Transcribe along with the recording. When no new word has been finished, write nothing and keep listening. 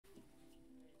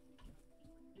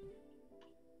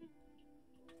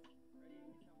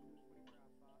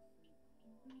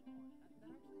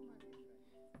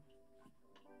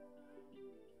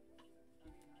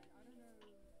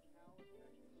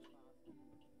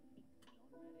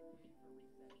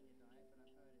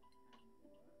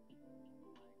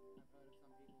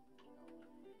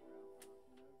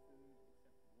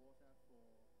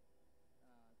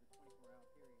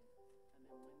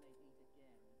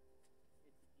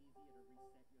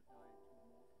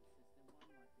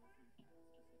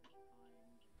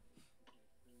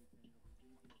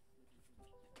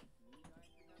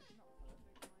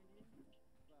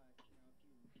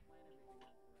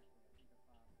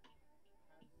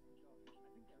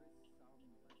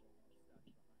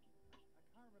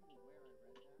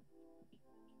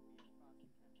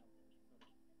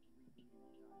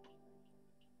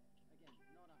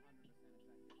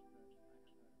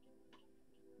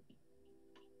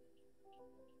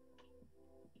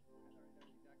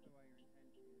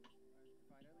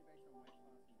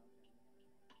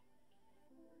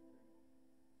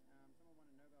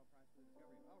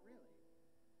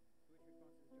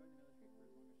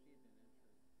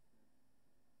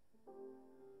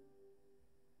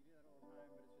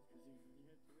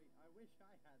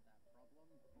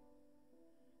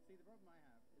problem I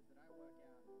have is that I work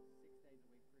out 6 days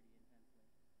a week pretty intensely.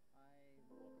 I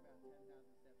walk about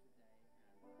 10,000 steps a day,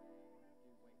 and I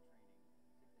do weight training 6 days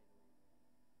a week.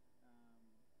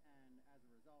 And as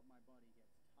a result, my body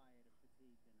gets tired and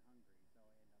fatigued and hungry, so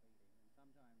I end up eating. And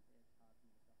sometimes it's hard for me to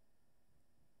stop.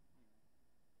 Anyway.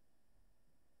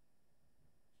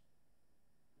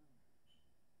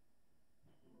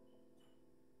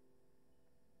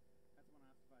 That's when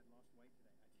I asked if I'd lost weight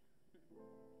today. No,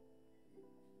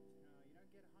 you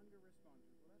don't get a hunger response.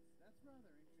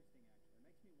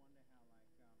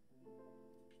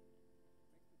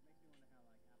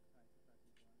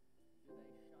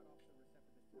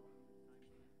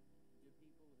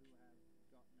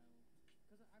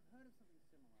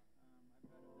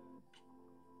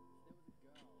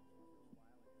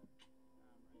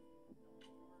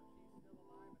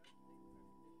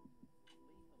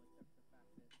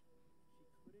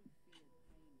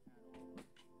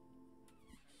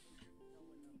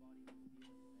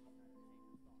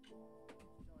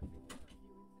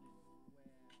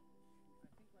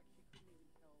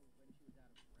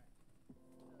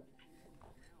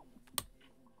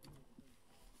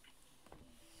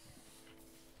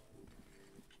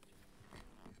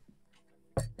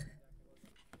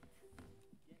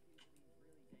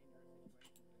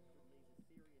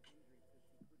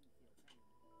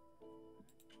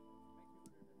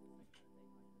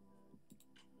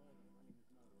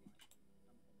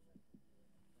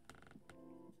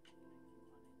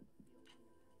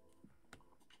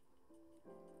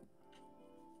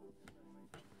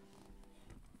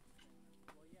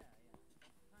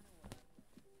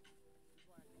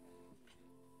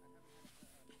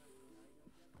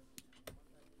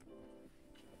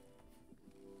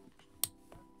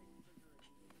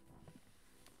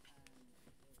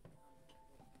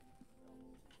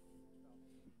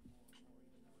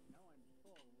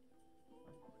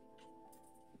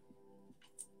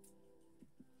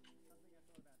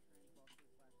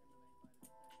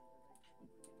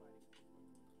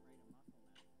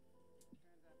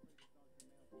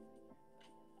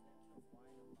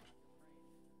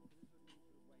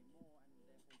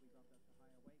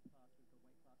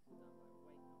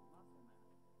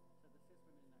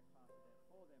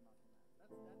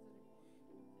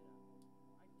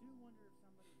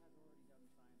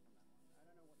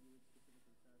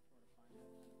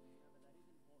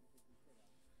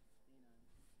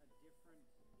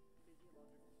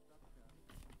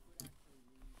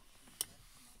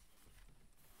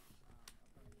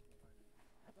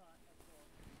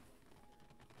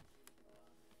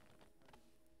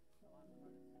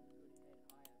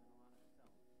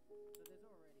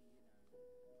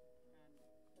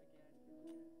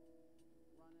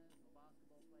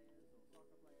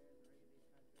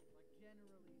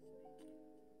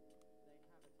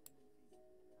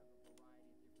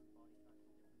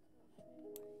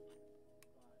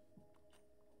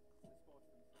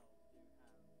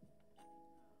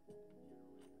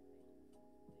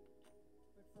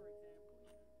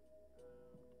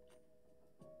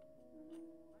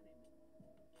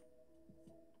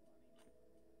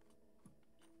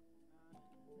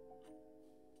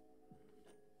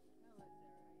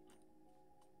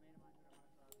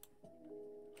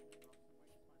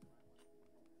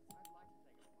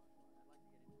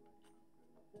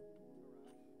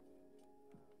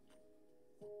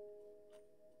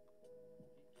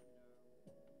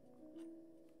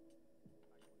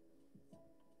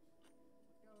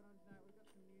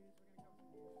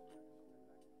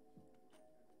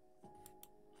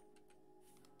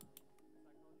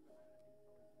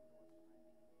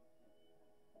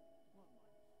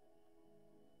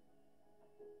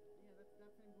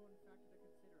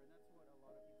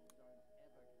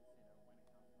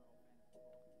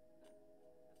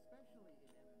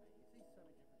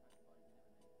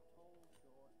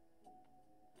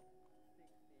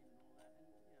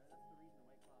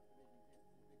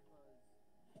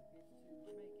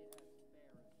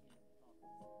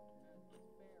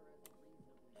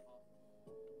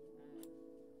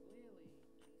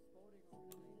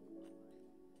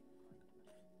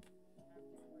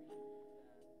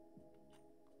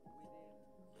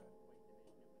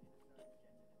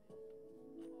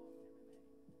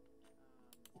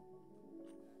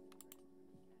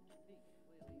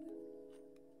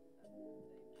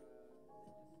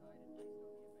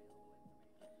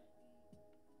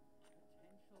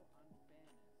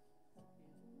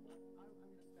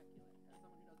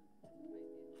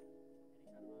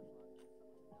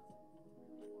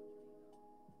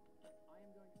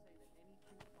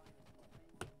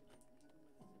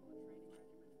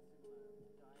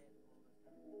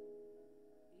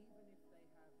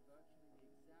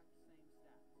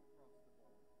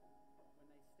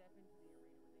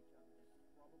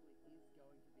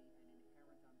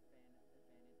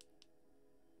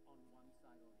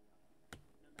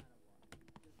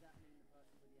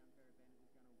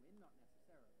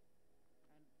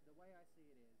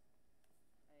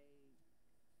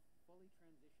 fully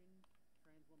transitioned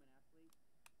trans woman athlete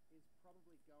is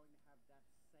probably going to have that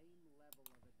same level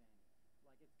of advantage.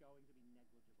 Like, it's going to be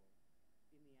negligible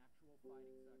in the actual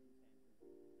fighting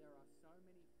circumstances. There are so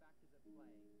many factors at play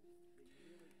that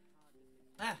you really can't just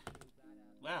expect that athlete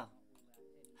well, not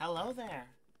rule out any hello there.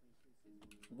 between two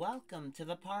systems. Welcome to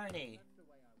the party. That's the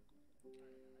way I would look at it. I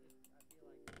don't know. I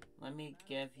feel like Let me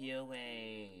give you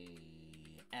a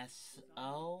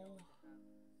SO.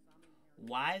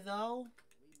 Why though?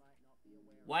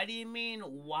 Why do you mean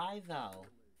why though?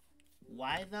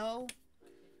 Why though?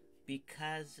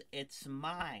 Because it's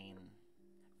mine.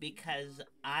 Because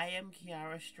I am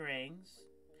Kiara Strings.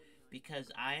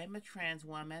 Because I am a trans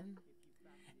woman.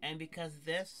 And because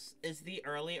this is the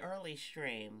early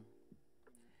stream.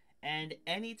 And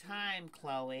anytime,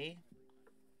 Chloe,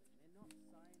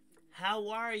 how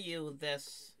are you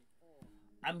this,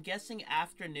 I'm guessing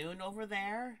afternoon over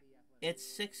there? It's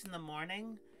 6 in the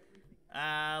morning.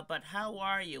 But how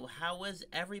are you? How is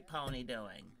every pony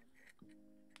doing?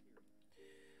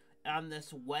 On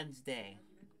this Wednesday.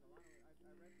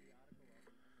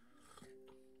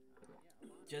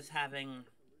 Just having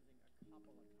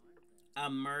a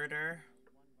murder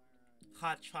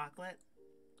hot chocolate.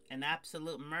 An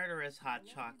absolute murderous hot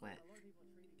chocolate.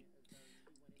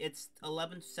 It's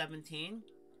 11:17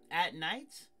 at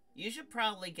night. You should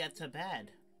probably get to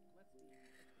bed.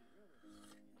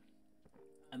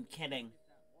 I'm kidding.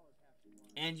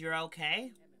 And you're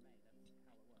okay?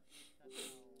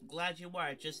 Glad you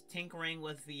are. Just tinkering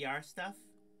with VR stuff?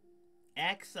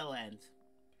 Excellent.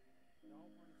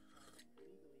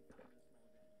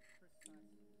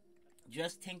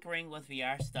 Just tinkering with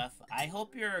VR stuff. I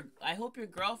hope your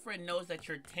girlfriend knows that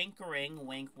you're tinkering,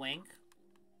 wink wink.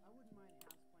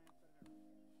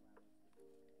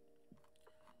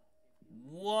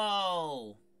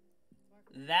 Whoa.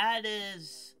 That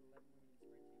is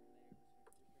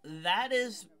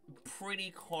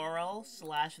pretty coral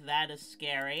 / that is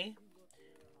scary.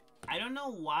 I don't know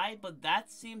why, but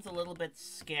that seems a little bit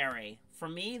scary. For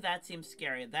me, that seems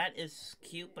scary. That is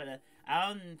cute, but I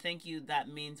don't think that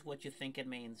means what you think it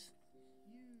means.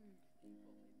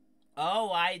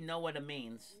 Oh, I know what it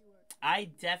means. I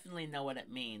definitely know what it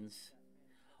means.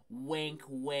 Wink,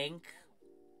 wink.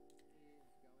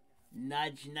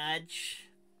 Nudge, nudge.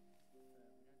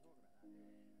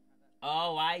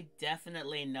 Oh, I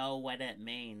definitely know what it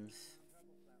means.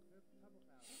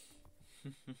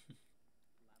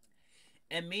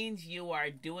 It means you are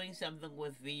doing something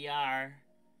with VR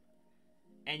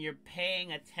and you're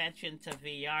paying attention to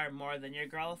VR more than your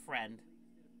girlfriend.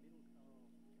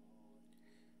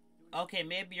 Okay,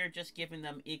 maybe you're just giving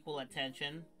them equal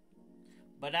attention.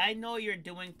 But I know you're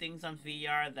doing things on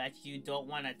VR that you don't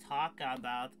want to talk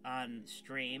about on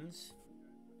streams.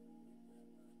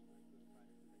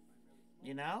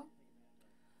 You know?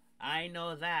 I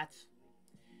know that.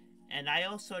 And I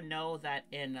also know that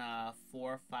in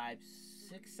 4, 5,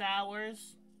 6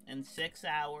 hours, in 6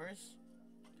 hours,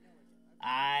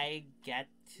 I get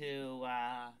to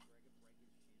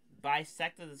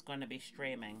Bisected is going to be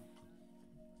streaming.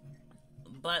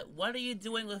 But what are you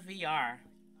doing with VR?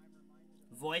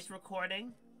 Voice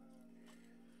recording?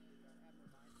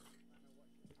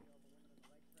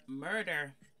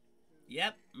 Murder.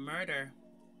 Yep, murder.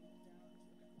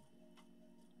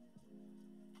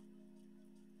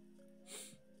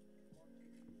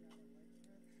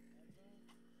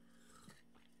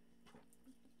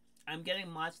 I'm getting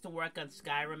mods to work on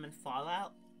Skyrim and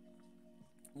Fallout.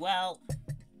 Well,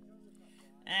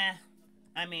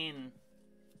 I mean,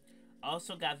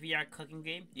 also got VR cooking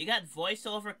game. You got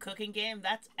voiceover cooking game?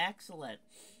 That's excellent.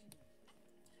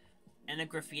 And a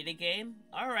graffiti game?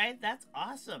 Alright, that's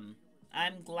awesome.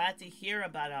 I'm glad to hear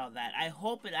about all that. I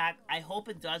hope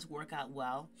it does work out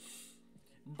well.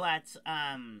 But,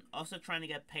 also trying to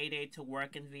get Payday to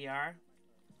work in VR.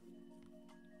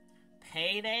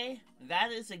 Payday?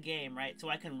 That is a game, right? So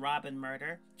I can rob and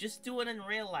murder. Just do it in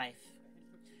real life.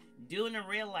 Do it in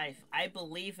real life. I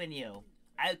believe in you.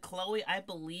 Chloe, I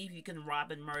believe you can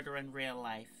rob and murder in real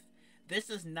life. This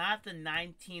is not the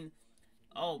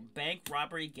bank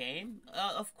robbery game?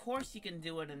 Of course you can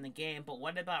do it in the game, but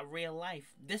what about real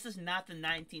life? This is not the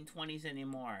 1920s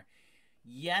anymore.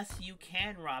 Yes, you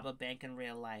can rob a bank in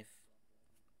real life.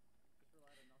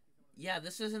 Yeah,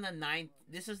 this is not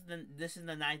the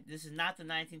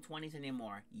 1920s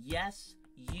anymore. Yes,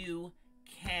 you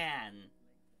can.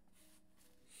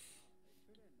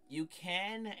 You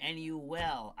can and you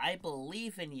will. I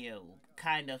believe in you.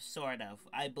 Kind of, sort of.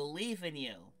 I believe in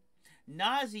you.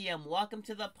 Nauseum, welcome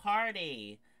to the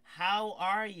party. How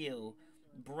are you?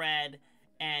 Bread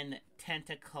and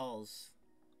tentacles.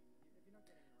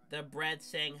 The bread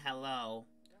saying hello.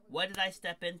 What did I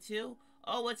step into?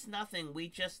 Oh, it's nothing. We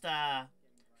just,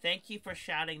 thank you for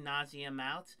shouting nauseum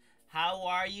out. How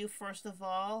are you, first of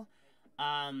all?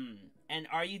 And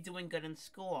are you doing good in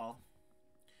school?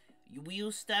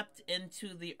 You stepped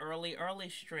into the early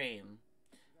stream,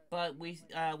 but we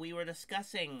were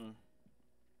discussing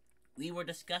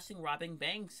robbing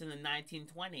banks in the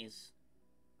 1920s.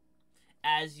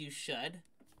 As you should.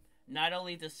 Not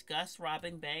only discuss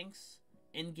robbing banks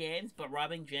in games, but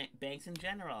robbing banks in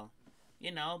general.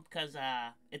 You know, because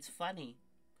it's funny.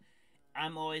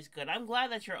 I'm always good. I'm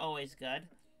glad that you're always good.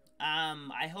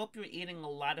 I hope you're eating a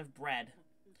lot of bread.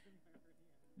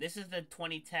 This is the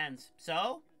 2010s.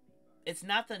 So, it's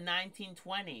not the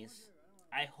 1920s.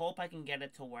 I hope I can get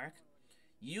it to work.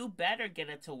 You better get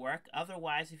it to work.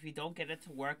 Otherwise, if you don't get it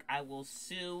to work, I will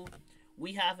sue.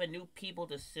 We have a new people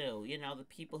to sue. You know, the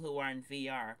people who are in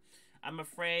VR. I'm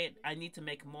afraid I need to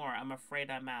make more. I'm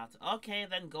afraid I'm out. Okay,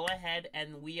 then go ahead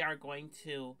and we are going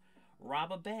to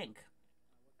rob a bank.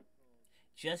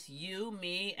 Just you,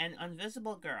 me, and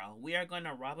Invisible Girl. We are going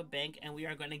to rob a bank and we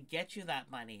are going to get you that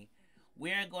money.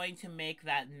 We are going to make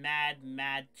that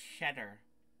mad cheddar.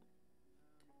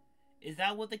 Is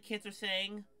that what the kids are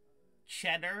saying?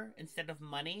 Cheddar instead of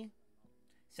money?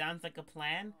 Sounds like a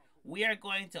plan. We are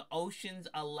going to Ocean's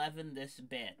 11 this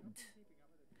bit.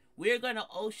 We are going to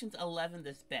Ocean's 11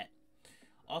 this bit.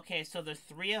 Okay, so there's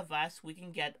 3 of us. We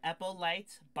can get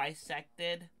Epolite,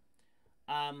 Bisected.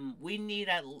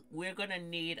 We're gonna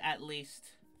need at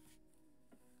least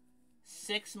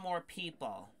 6 more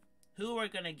people. Who we're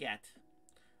gonna get?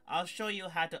 I'll show you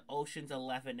how to Ocean's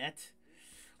 11 it.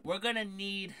 We're gonna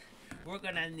need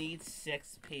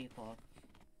 6 people.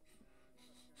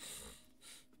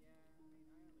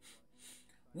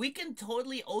 We can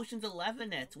totally Ocean's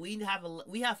 11 it. We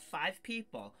have 5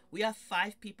 people. We have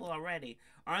 5 people already.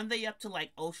 Aren't they up to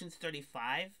like Ocean's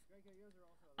 35?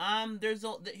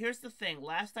 Here's the thing.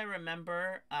 Last I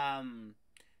remember,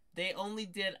 they only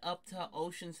did up to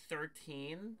Ocean's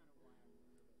 13.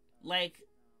 Like,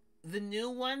 the new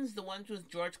ones, the ones with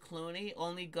George Clooney,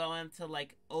 only go into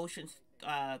like Ocean's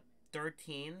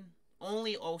 13.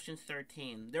 Only Ocean's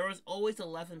 13. There was always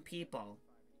 11 people.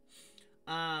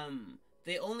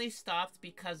 They only stopped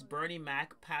because Bernie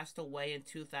Mac passed away in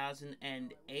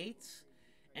 2008.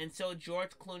 And so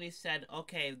George Clooney said,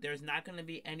 okay, there's not going to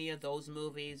be any of those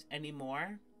movies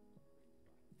anymore.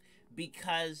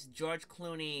 Because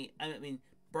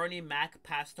Bernie Mac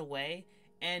passed away.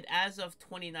 And as of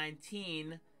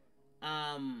 2019,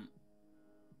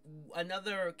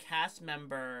 another cast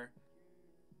member,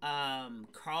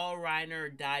 Carl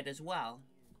Reiner, died as well.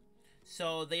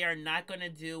 So they are not going to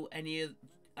do any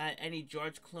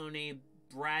George Clooney,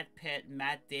 Brad Pitt,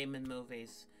 Matt Damon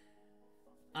movies.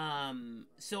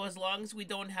 So as long as we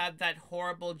don't have that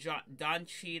horrible Don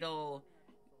Cheadle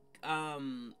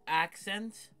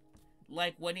accent,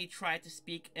 like when he tried to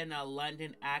speak in a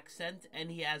London accent,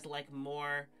 and he has like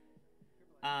more,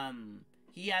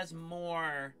 he has a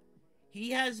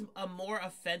more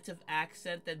offensive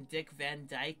accent than Dick Van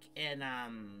Dyke in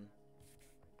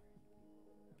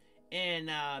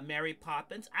Mary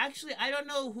Poppins. Actually, I don't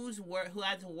know who has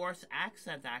the worst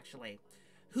accent, actually.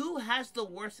 Who has the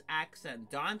worst accent?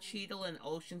 Don Cheadle in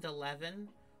Ocean's 11?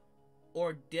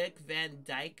 Or Dick Van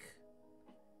Dyke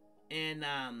in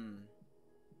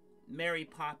Mary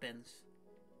Poppins?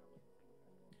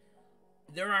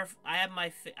 I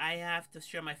have to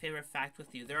share my favorite fact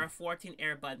with you. There are 14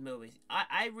 Air Bud movies.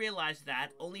 I realized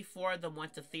that. Only 4 of them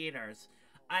went to theaters.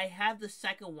 I have the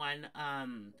second one,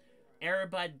 Air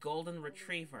Bud Golden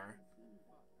Retriever.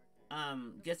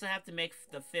 Guess I have to make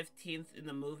the 15th in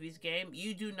the movies game.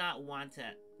 You do not want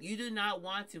it. You do not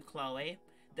want to, Chloe.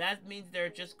 That means they're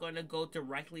just going to go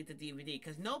directly to DVD,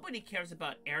 because nobody cares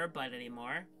about Air Bud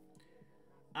anymore.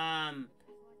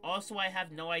 Also, I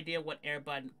have no idea what Air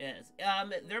Bud is.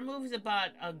 Their movie's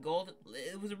about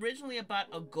it was originally about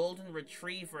a golden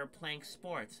retriever playing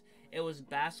sports. It was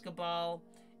basketball.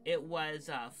 It was,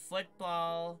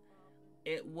 football.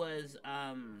 It was,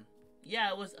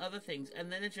 yeah, it was other things.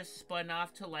 And then it just spun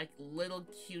off to, like, little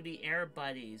cutie Air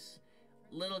Buddies.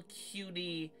 Little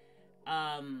cutie,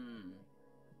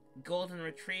 golden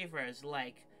retrievers,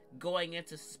 like, going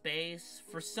into space.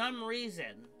 For some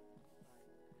reason,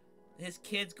 his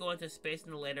kids go into space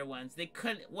in the later ones. They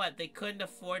couldn't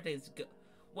afford his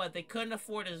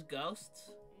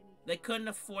ghosts? They couldn't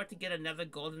afford to get another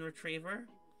golden retriever?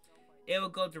 It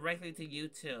would go directly to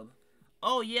YouTube.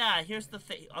 Oh, yeah, here's the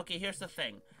thing. Okay, here's the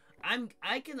thing. I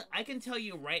can tell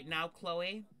you right now,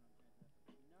 Chloe.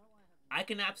 I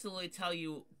can absolutely tell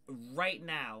you right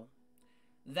now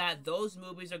that those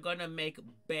movies are gonna make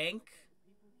bank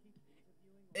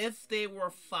if they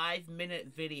were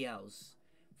 5-minute videos.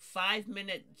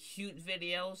 5-minute cute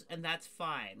videos, and that's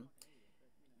fine.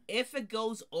 If it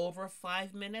goes over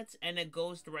 5 minutes and it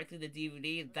goes directly to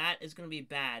DVD, that is going to be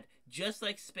bad. Just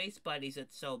like Space Buddies,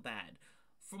 it's so bad.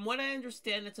 From what I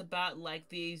understand, it's about like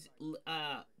these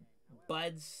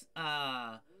buds,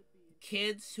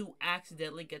 kids who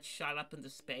accidentally get shot up into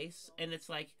space, and it's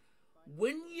like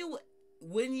when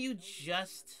you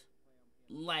just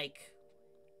like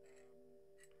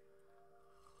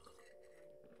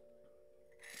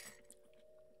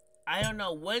I don't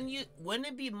know, wouldn't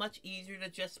it be much easier to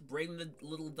just bring the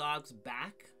little dogs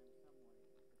back?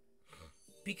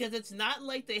 Because it's not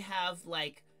like they have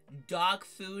like dog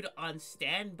food on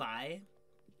standby.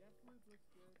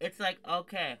 It's like,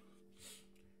 okay,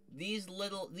 these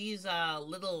little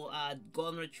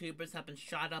golden retrievers have been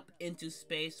shot up into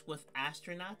space with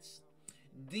astronauts.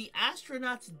 The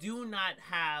astronauts do not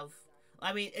have,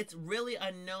 I mean, it's really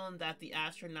unknown that the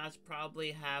astronauts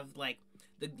probably have like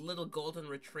the little golden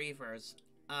retrievers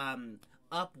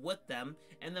up with them,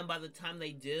 and then by the time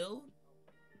they do,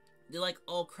 they're like,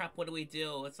 oh crap, what do we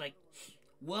do? It's like,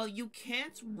 well, you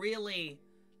can't really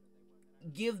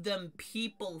give them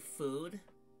people food.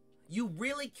 You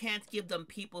really can't give them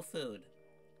people food.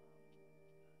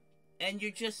 And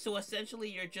you're just, so essentially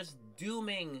you're just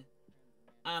dooming,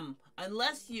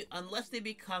 unless they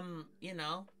become, you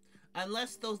know,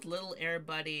 unless those little air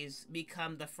buddies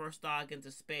become the first dog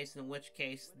into space, in which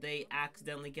case they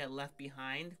accidentally get left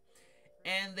behind,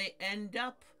 and they end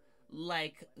up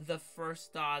like the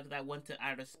first dog that went to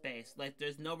outer space. Like,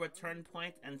 there's no return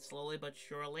point, and slowly but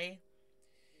surely,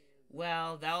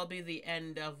 well, that'll be the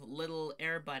end of little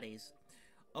air buddies.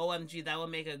 OMG, that would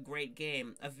make a great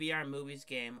game. A VR movies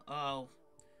game. Oh.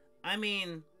 I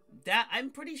mean, that,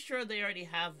 I'm pretty sure they already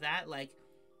have that. Like,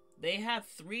 they have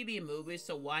 3D movies,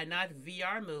 so why not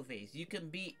VR movies? You can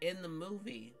be in the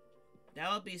movie.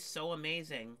 That would be so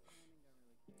amazing.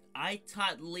 I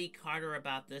taught Lee Carter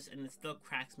about this, and it still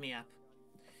cracks me up.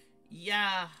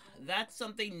 Yeah, that's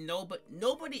something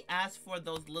nobody asked for,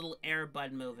 those little Air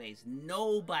Bud movies.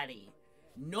 Nobody.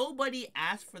 Nobody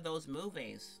asked for those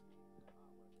movies.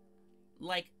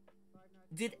 Like,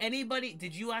 did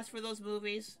you ask for those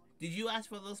movies? Did you ask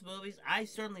for those movies? I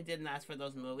certainly didn't ask for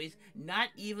those movies. Not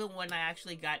even when I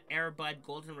actually got Air Bud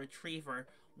Golden Retriever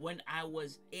when I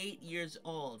was 8 years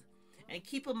old. And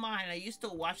keep in mind, I used to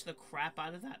watch the crap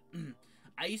out of that.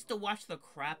 I used to watch the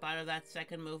crap out of that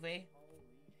second movie.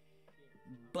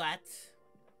 But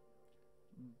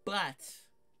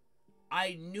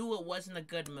I knew it wasn't a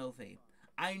good movie.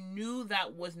 I knew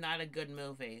that was not a good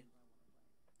movie.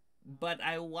 But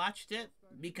I watched it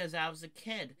because I was a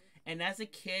kid. And as a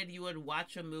kid, you would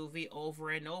watch a movie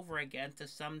over and over again to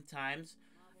sometimes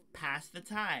pass the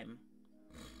time.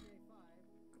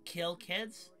 Kill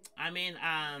kids? I mean,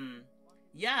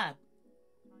 yeah.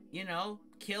 You know,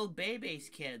 kill babies'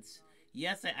 kids.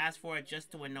 Yes, I asked for it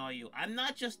just to annoy you. I'm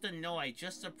not just annoyed,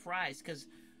 just surprised, because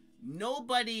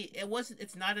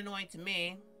it's not annoying to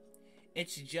me.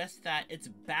 It's just that it's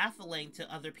baffling to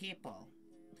other people.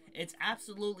 It's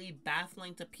absolutely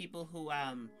baffling to people who,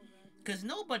 because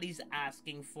nobody's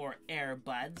asking for Air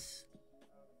Buds.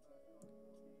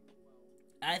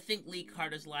 I think Lee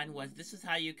Carter's line was, this is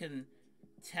how you can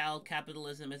tell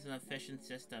capitalism is an efficient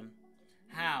system.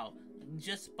 How?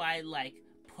 Just by, like,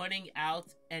 putting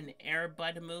out an Air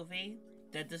Bud movie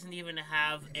that doesn't even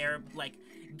have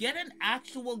get an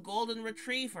actual golden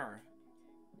retriever.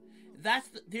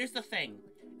 Here's the thing.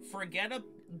 Forget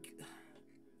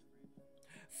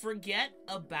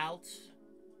about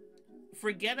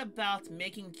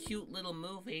making cute little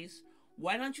movies.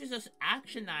 Why don't you just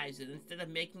actionize it instead of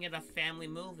making it a family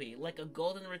movie? Like, a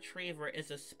golden retriever is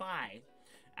a spy.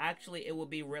 Actually, it would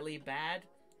be really bad,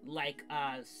 like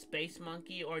Space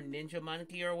Monkey or Ninja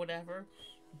Monkey or whatever.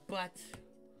 But,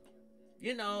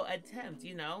 you know, attempt,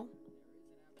 you know.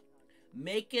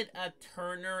 Make it a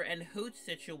Turner and Hooch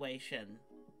situation.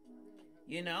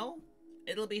 You know?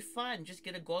 It'll be fun. Just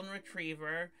get a golden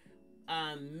retriever.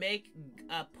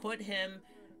 Put him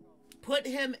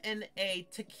in a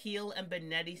Tequila and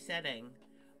Benetti setting.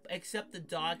 Except the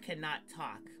dog cannot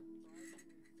talk.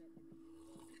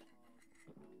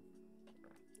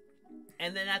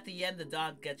 And then at the end, the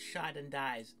dog gets shot and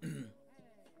dies.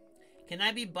 Can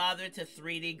I be bothered to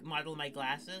 3D model my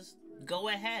glasses? Go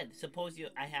ahead. Suppose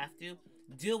I have to.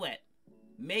 Do it.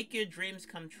 Make your dreams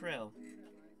come true.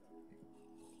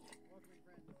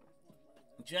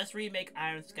 Just remake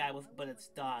Iron Sky but it's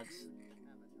dogs.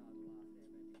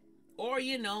 Or,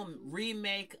 you know,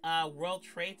 remake World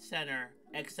Trade Center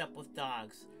except with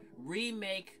dogs.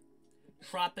 Remake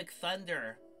Tropic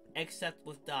Thunder except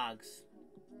with dogs.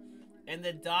 And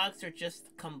the dogs are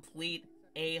just complete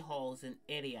a-holes and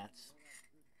idiots.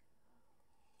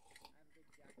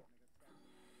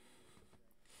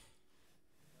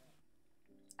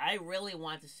 I really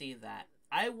want to see that.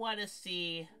 I want to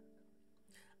see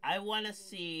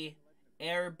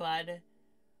Air Bud,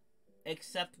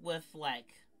 except with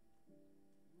like,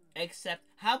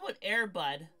 how about Air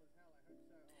Bud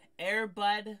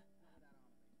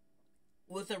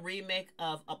with a remake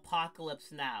of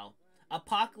Apocalypse Now.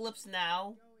 Apocalypse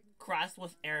Now crossed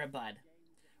with Air Bud.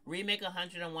 Remake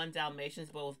 101 Dalmatians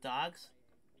but with dogs.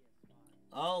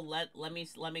 Oh, let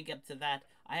me get to that.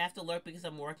 I have to lurk because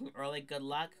I'm working early. Good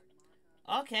luck.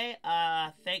 Okay,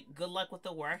 good luck with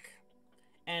the work.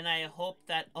 And I hope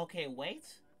that, okay, wait.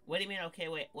 What do you mean, okay,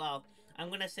 wait? Well, I'm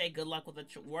gonna say good luck with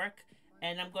the work,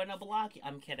 and I'm gonna block you.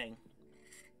 I'm kidding.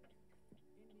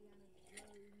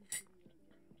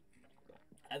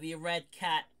 Have you read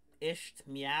Cat-ished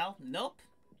Meow? Nope.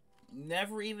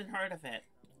 Never even heard of it.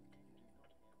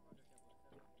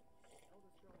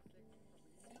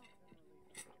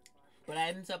 But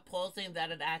I'm supposing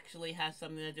that it actually has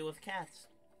something to do with cats.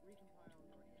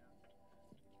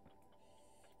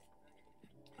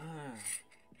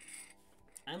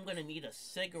 I'm gonna need a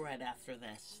cigarette after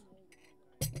this.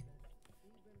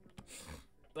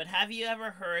 But have you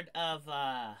ever heard of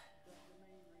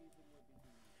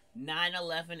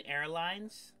 9/11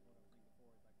 Airlines?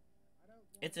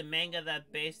 It's a manga that's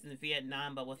based in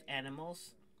Vietnam but with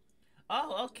animals.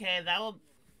 Oh, okay,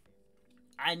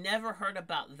 I never heard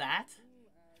about that.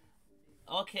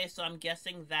 Okay, so I'm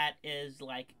guessing that is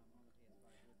like...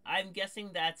 I'm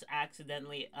guessing that's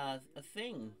accidentally a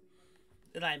thing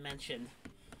that I mentioned.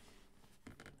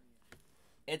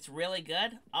 It's really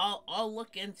good. I'll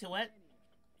look into it.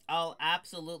 I'll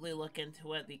absolutely look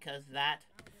into it because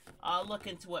I'll look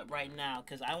into it right now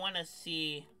because I want to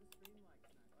see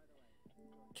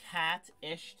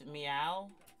Cat-ished Meow.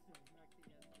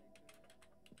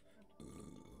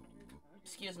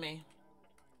 Excuse me.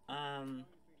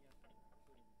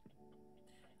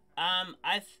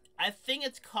 I think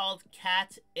it's called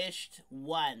Cat-ished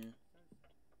 1.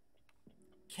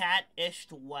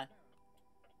 Cat-ished 1.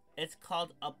 It's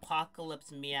called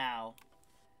Apocalypse Meow.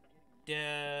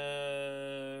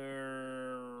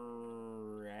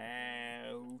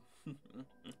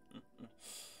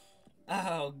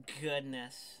 Oh,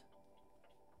 goodness.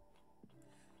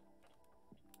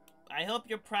 I hope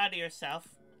you're proud of yourself.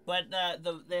 But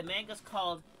the manga's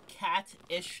called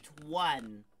Cat-ished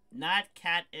 1, not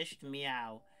Cat-ished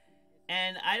Meow.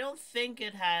 And I don't think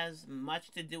it has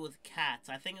much to do with cats.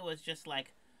 I think it was just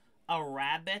like a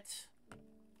rabbit.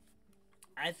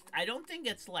 I don't think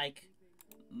it's like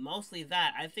mostly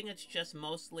that. I think it's just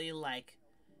mostly like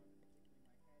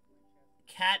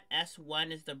Cat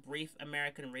S1 is the brief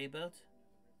American reboot.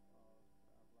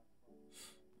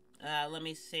 Let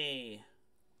me see.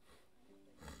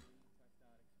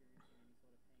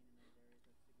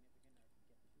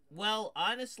 Well,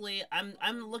 honestly,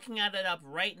 I'm looking at it up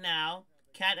right now.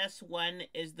 Cat S1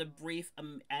 is the brief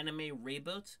anime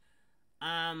reboot.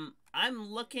 I'm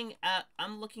looking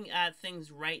at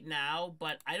things right now,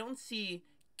 but I don't see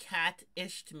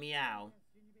Cat-ished Meow.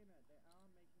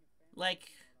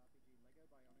 Like,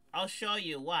 I'll show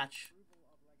you. Watch.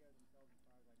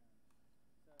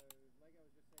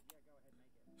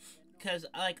 Cause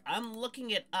like I'm looking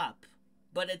it up,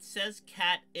 but it says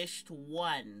Cat-ished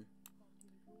 1.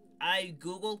 I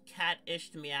googled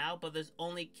Cat-ished Meow, but there's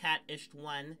only Cat-ished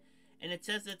 1, and it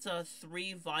says it's a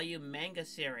 3-volume manga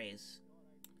series.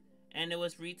 And it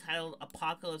was retitled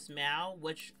Apocalypse Meow,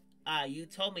 which, you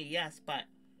told me yes, but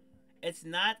it's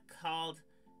not called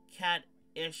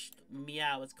Cat-ished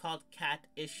Meow, it's called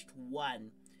Cat-ished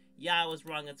 1. Yeah, I was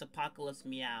wrong, it's Apocalypse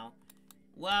Meow.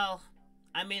 Well,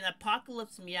 I mean,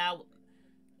 Apocalypse Meow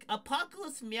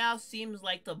seems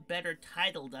like the better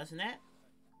title, doesn't it?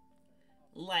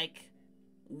 Like,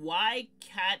 why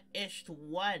Cat-ished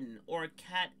 1 or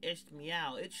Cat-ished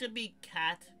Meow? It should be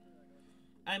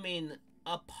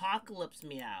Apocalypse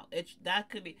Meow. That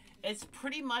could be. It's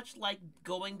pretty much like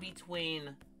going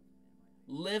between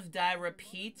Live, Die,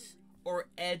 Repeat or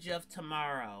Edge of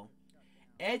Tomorrow.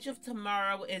 Edge of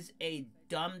Tomorrow is a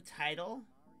dumb title.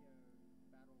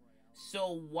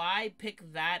 So why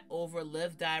pick that over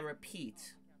Live, Die,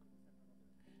 Repeat?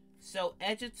 So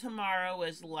Edge of Tomorrow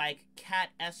is like Cat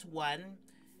S1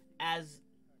 as...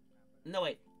 No,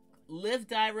 wait. Live,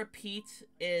 Die, Repeat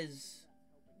is...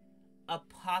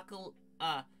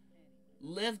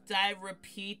 Live, Die,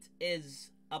 Repeat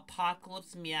is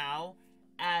Apocalypse Meow,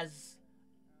 as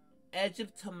Edge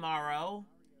of Tomorrow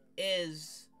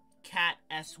is Cat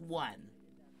S1.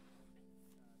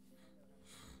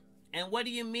 And what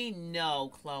do you mean no,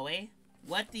 Chloe?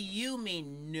 What do you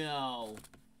mean no?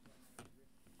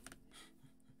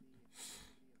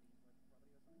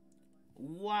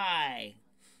 Why?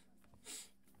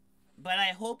 But I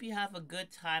hope you have a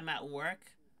good time at work.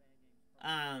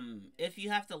 If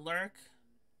you have to lurk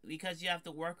because you have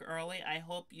to work early, I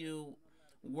hope you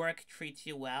work treats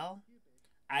you well.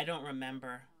 I don't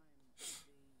remember.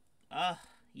 Ugh,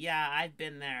 yeah, I've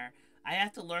been there. I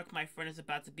have to lurk. My friend is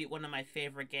about to beat one of my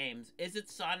favorite games. Is it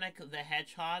Sonic the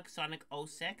Hedgehog, Sonic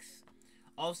 06?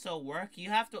 Also work?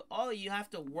 You have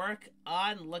to work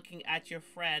on looking at your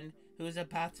friend who is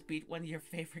about to beat one of your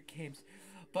favorite games.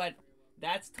 But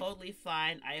that's totally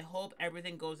fine. I hope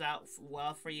everything goes out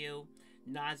well for you.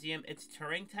 Nauseum, it's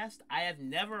Turing Test? I have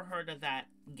never heard of that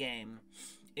game.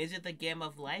 Is it the Game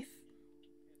of Life?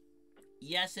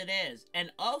 Yes, it is.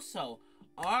 And also,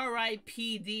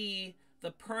 R.I.P.D.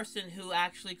 the person who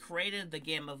actually created the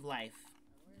Game of Life.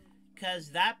 Because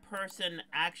that person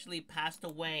actually passed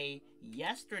away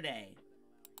yesterday.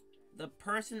 The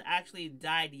person actually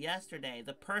died yesterday.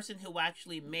 The person who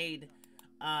actually made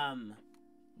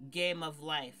Game of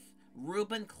Life.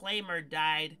 Ruben Claimer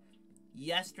died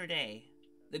yesterday.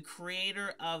 The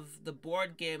creator of the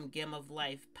board game Game of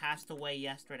Life passed away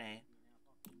yesterday.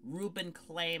 Ruben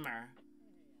Claimer.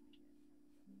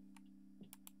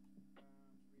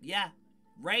 Yeah,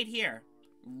 right here.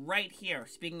 Right here,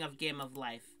 speaking of Game of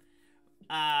Life.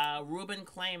 Ruben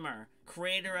Claimer,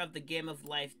 creator of the Game of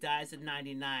Life, dies at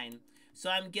 99. So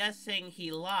I'm guessing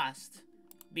he lost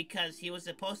because he was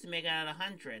supposed to make it at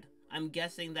 100. I'm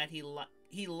guessing that he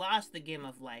lost the Game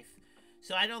of Life.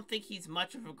 So I don't think he's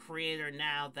much of a creator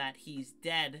now that he's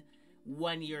dead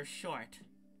 1 year short.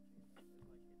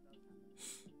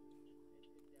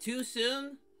 Too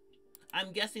soon?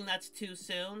 I'm guessing that's too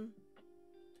soon.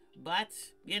 But,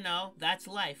 you know, that's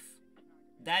life.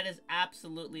 That is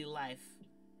absolutely life.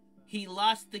 He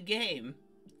lost the game.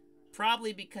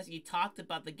 Probably because you talked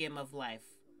about the Game of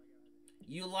Life.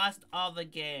 You lost all the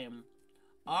game.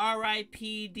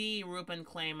 R.I.P.D. Ruben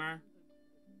Claimer.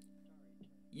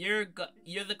 You're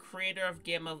the creator of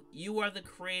you are the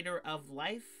creator of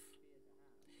life.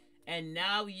 And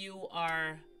now you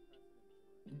are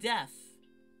death.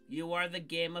 You are the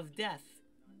game of death.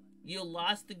 You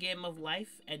lost the game of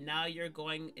life, and now you're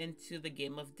going into the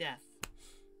game of death.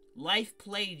 Life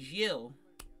played you.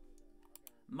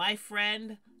 My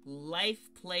friend,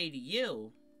 life played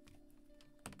you.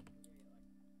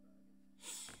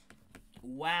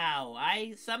 Wow,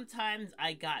 sometimes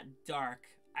I got dark.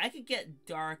 I could get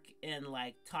dark in,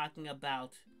 like, talking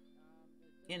about,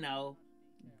 you know,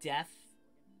 death.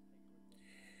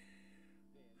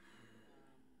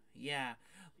 Yeah,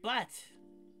 but,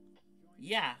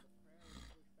 yeah.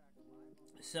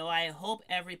 So I hope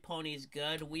every pony's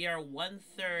good. We are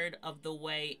 1/3 of the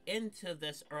way into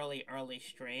this early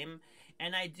stream,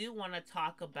 and I do want to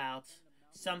talk about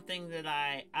something that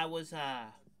I want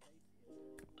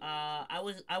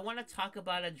to talk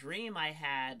about a dream I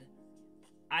had.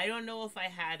 I don't know if I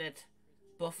had it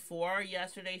before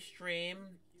yesterday's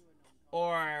stream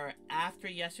or after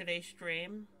yesterday's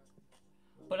stream,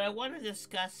 but I want to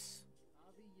discuss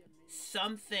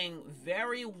something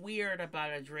very weird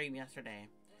about a dream yesterday.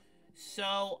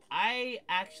 So I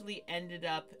actually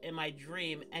in my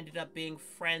dream ended up being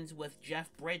friends with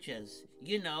Jeff Bridges.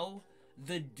 You know,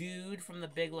 the dude from the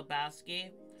Big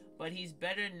Lebowski. But he's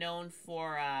better known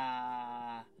for,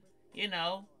 you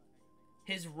know,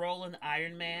 his role in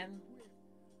Iron Man.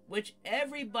 Which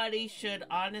everybody should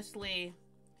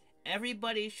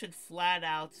flat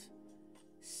out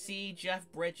see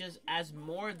Jeff Bridges as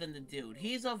more than the dude.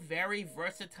 He's a very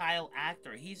versatile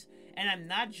actor. And I'm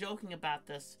not joking about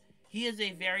this, he is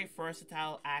a very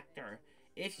versatile actor.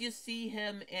 If you see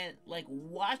him in, like,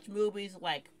 watch movies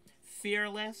like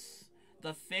Fearless,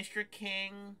 The Fisher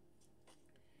King,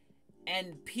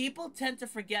 and people tend to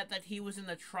forget that he was in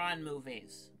the Tron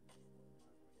movies.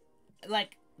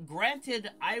 Like,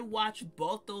 granted, I watched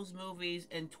both those movies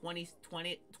in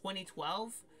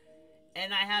 2012,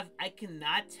 and I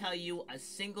cannot tell you a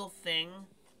single thing.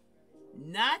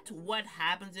 Not what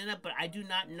happens in it, but I do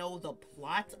not know the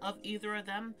plot of either of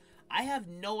them. I have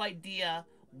no idea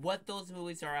what those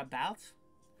movies are about.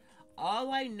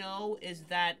 All I know is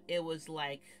that it was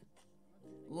like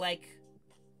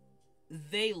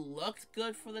they looked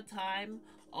good for the time.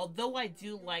 Although I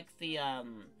do like the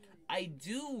I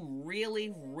do really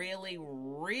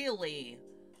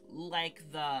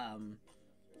like the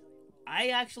I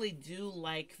actually do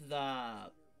like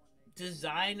the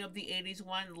design of the 80s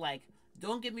one. Like,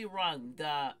 don't get me wrong,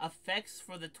 the effects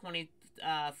for the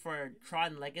for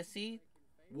Tron Legacy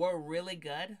were really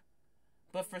good.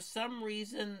 but for some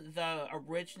reason the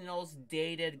original's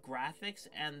dated graphics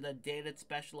and the dated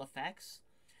special effects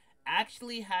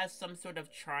actually has some sort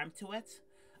of charm to it.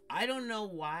 I don't know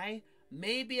why.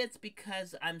 Maybe it's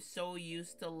because I'm so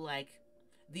used to like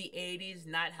the 80s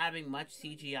not having much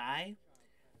CGI.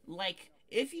 Like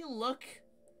if you look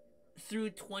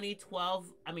through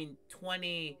 2012, I mean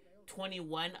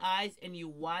 2021 eyes and you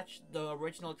watch the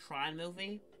original Tron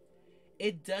movie,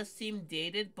 it does seem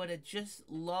dated, but it just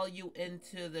lull you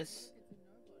into this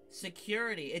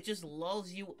security. It just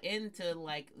lulls you into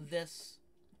like this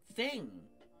thing.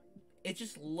 It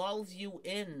just lulls you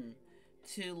in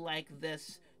to like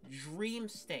this dream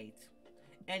state.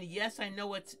 And yes, I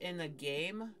know it's in a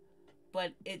game,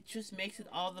 but it just makes it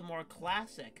all the more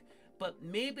classic. But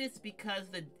maybe it's because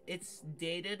it's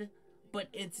dated, but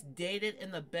it's dated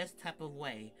in the best type of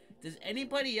way. Does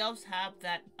anybody else have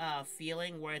that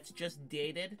feeling where it's just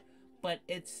dated, but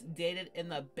it's dated in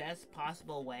the best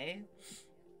possible way?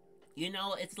 You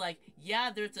know, it's like,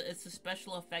 yeah, it's a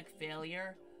special effect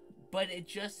failure, but it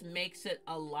just makes it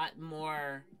a lot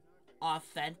more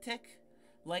authentic.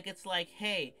 Like, it's like,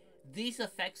 hey, these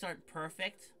effects aren't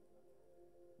perfect,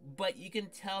 but you can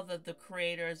tell that the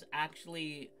creators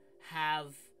actually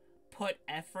have put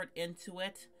effort into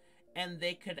it, and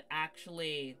they could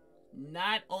actually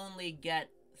not only get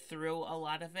through a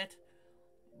lot of it,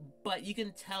 but you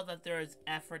can tell that there is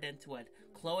effort into it.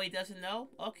 Chloe doesn't know?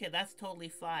 Okay, that's totally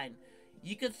fine.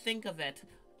 You could think of it,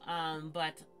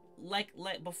 but like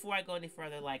before I go any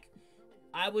further, like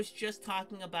I was just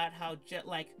talking about how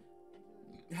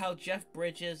Jeff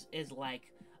Bridges is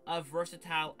like a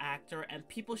versatile actor, and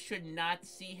people should not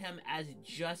see him as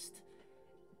just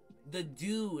the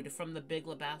dude from The Big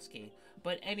Lebowski.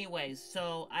 But anyways,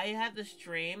 so I had this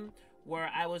dream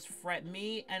where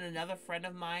me and another friend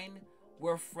of mine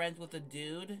were friends with a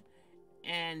dude,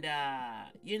 and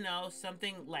you know,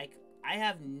 something like, I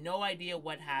have no idea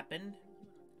what happened,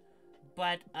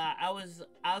 but I was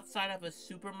outside of a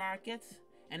supermarket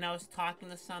and I was talking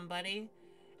to somebody,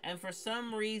 and for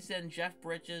some reason Jeff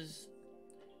Bridges,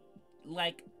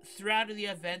 like throughout the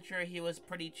adventure, he was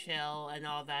pretty chill and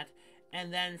all that.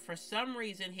 And then for some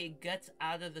reason he gets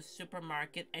out of the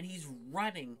supermarket and he's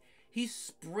running. He's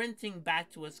sprinting back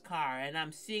to his car. And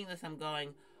I'm seeing this, I'm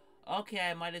going, okay,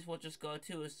 I might as well just go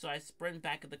too. So I sprint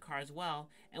back at the car as well.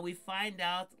 And we find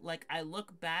out, like, I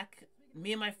look back,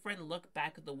 me and my friend look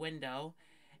back at the window,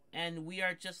 and we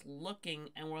are just looking,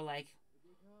 and we're like,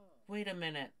 wait a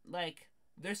minute, like,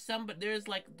 there's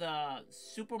like the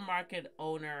supermarket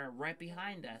owner right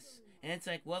behind us. And it's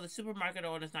like, well, the supermarket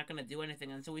owner's not going to do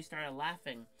anything. And so we started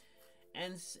laughing.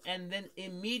 And then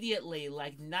immediately,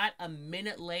 like not a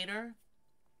minute later,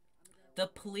 the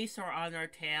police are on our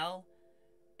tail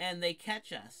and they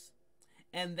catch us.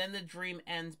 And then the dream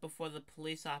ends before the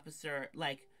police officer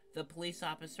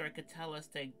could tell us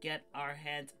to get our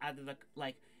hands out of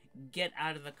get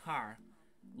out of the car.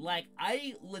 Like,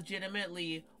 I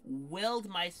legitimately willed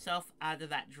myself out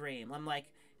of that dream. I'm like,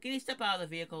 can you step out of the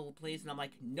vehicle, please? And I'm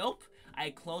like, nope.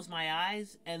 I close my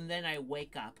eyes, and then I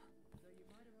wake up.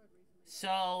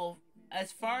 So,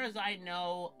 as far as I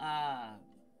know,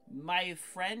 my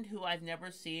friend who I've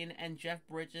never seen and Jeff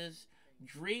Bridges,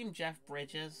 Jeff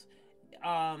Bridges,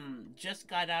 just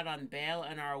got out on bail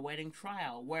and are awaiting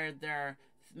trial, where their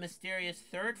mysterious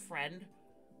third friend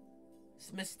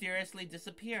mysteriously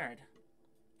disappeared.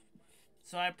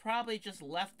 So I probably just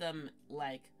left them,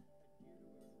 like,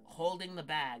 holding the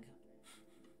bag.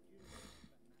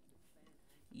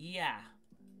 Yeah.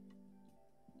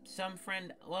 Some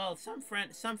friend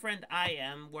I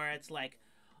am, where it's like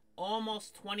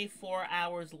almost 24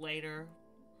 hours later,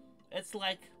 it's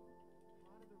like,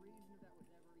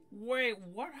 wait,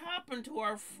 what happened to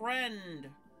our friend?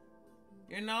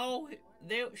 You know,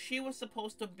 she was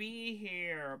supposed to be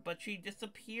here, but she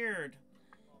disappeared.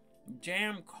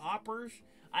 Damn coppers.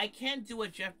 I can't do a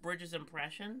Jeff Bridges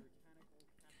impression.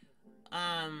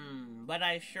 But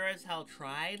I sure as hell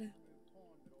tried.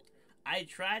 I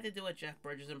tried to do a Jeff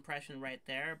Bridges impression right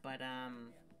there, but,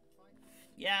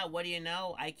 yeah, what do you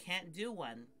know? I can't do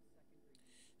one.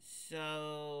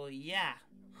 So, yeah.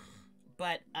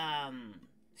 But,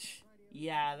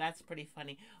 yeah, that's pretty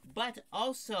funny. But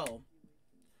also,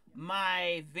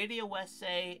 my video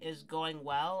essay is going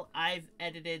well. I've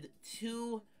edited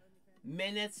 2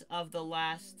 minutes of the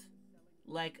last,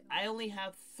 like, I only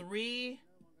have 3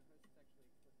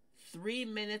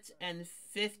 minutes and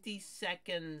 50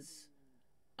 seconds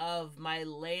of my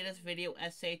latest video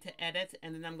essay to edit,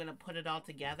 and then I'm gonna put it all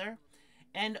together.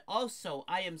 And also,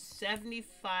 I am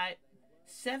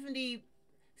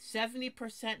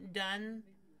 70% done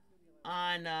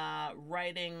on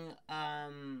writing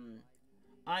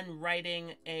on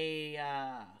writing a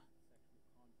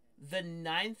the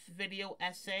 9th video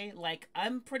essay. Like,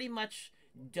 I'm pretty much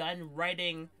done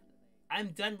writing. I'm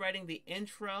done writing the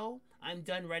intro. I'm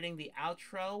done writing the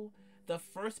outro. The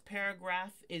first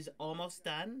paragraph is almost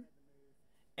done.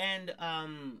 And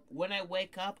when I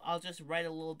wake up, I'll just write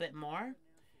a little bit more.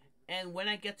 And when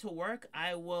I get to work,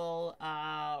 I will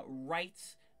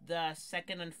write the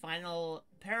second and final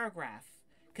paragraph.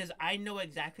 Because I know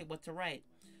exactly what to write.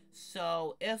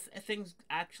 So if things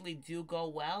actually do go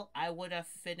well, I would have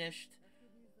finished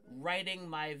writing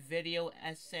my video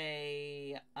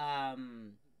essay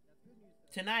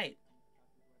tonight.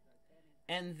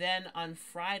 And then on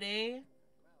Friday,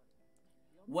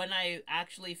 when I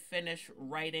actually finish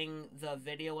writing the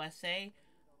video essay,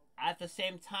 at the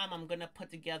same time, I'm gonna put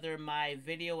together my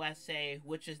video essay,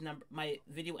 which is my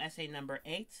video essay number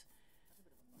 8,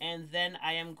 and then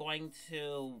I am going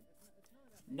to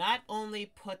not only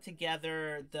put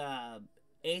together the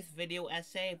 8th video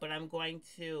essay, but I'm going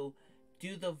to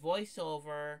do the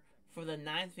voiceover for the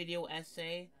 9th video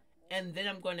essay, and then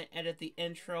I'm going to edit the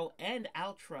intro and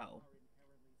outro.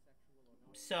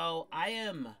 So I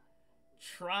am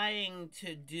trying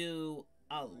to do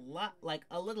a lot, like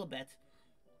a little bit,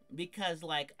 because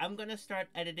like I'm gonna start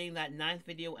editing that 9th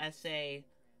video essay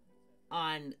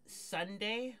on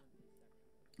Sunday,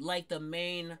 like the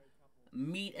main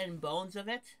meat and bones of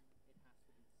it,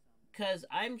 because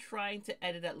I'm trying to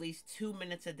edit at least 2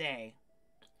 minutes a day.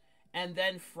 And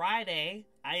then Friday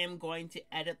I am going to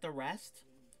edit the rest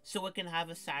so it can have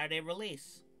a Saturday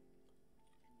release.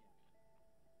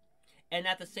 And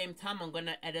at the same time, I'm going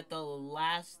to edit the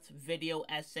last video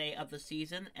essay of the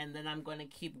season, and then I'm going to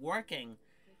keep working.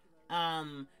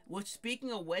 Which,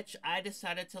 speaking of which, I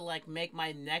decided to, like, make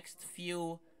my next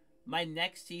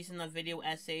season of video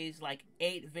essays, like,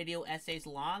 8 video essays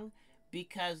long.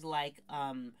 Because, like,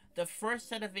 the first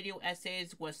set of video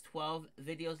essays was 12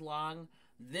 videos long.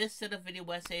 This set of video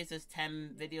essays is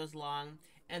 10 videos long.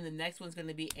 And the next one's going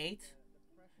to be 8.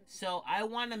 So, I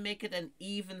want to make it an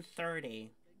even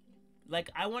 30.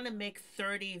 Like, I want to make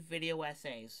 30 video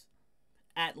essays,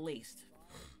 at least.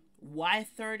 Why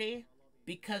 30?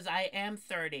 Because I am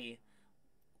 30.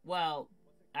 Well,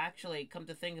 actually, come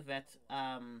to think of it,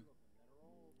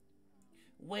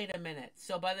 wait a minute.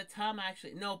 So by the time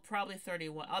probably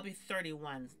 31. I'll be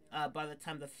 31 by the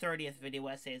time the 30th video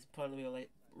essay is probably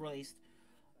released.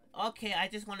 Okay, I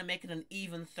just want to make it an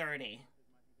even 30.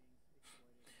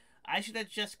 I should have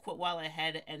just quit while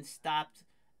ahead and stopped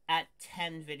at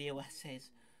 10 video essays.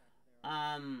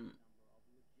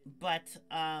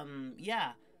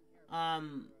 Yeah.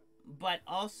 But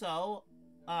also,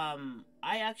 I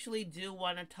actually do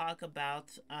want to talk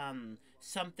about,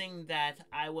 something that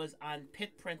I was on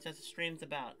Pit Princess streams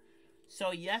about.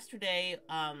 So yesterday,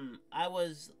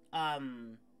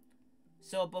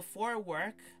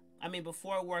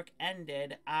 before work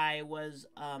ended, I was,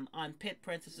 on Pit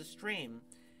Princess's stream.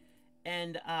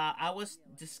 And, I was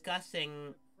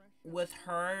discussing with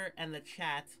her and the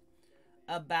chat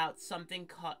about something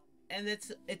called, and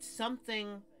it's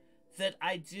something that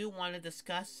I do want to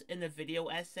discuss in the video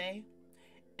essay,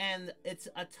 and it's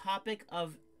a topic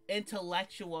of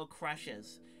intellectual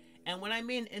crushes. And when I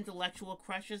mean intellectual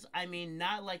crushes, I mean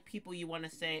not like people you want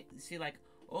to see like,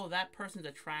 oh, that person's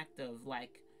attractive,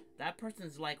 like that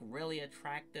person's like really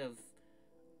attractive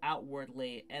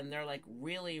outwardly, and they're like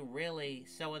really, really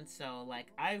so and so, like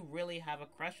I really have a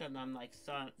crush on them, like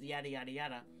so yada yada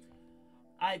yada.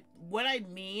 What I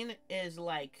mean is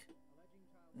like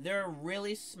they're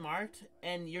really smart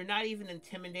and you're not even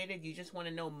intimidated, you just want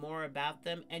to know more about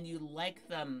them, and you like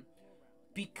them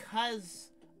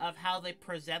because of how they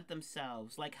present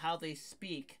themselves, like how they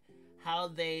speak, how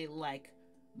they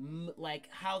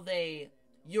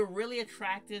you're really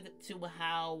attracted to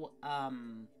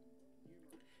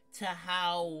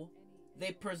how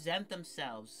they present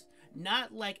themselves,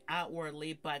 not like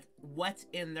outwardly, but what's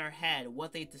in their head,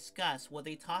 what they discuss, what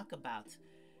they talk about.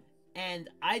 And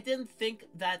I didn't think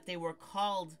that they were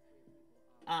called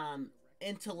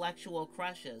intellectual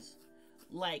crushes.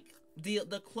 Like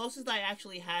the closest I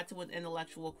actually had to an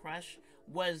intellectual crush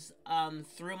was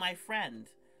through my friend.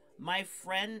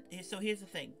 So here's the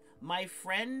thing. My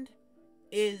friend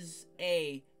is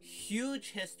a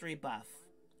huge history buff.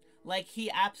 Like, he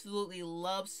absolutely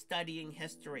loves studying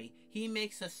history. He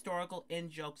makes historical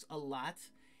in-jokes a lot.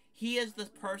 He is the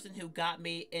person who got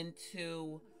me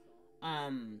into,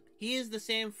 he is the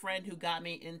same friend who got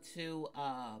me into,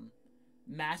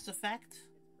 Mass Effect.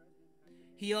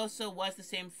 He also was the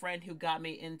same friend who got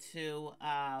me into,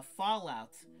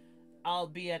 Fallout.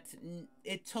 Albeit,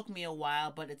 it took me a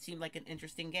while, but it seemed like an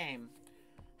interesting game.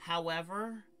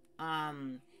 However,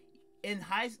 in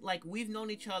like we've known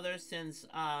each other since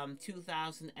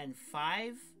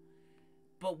 2005,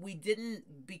 but we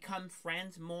didn't become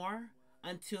friends more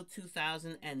until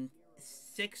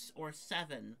 2006 or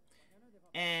 7.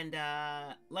 And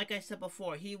like I said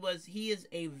before, he is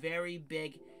a very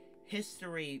big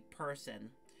history person.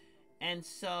 And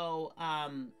so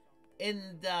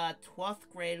in the 12th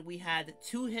grade we had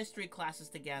 2 history classes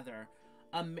together.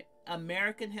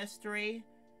 American history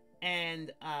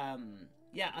and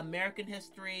American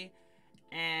history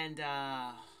and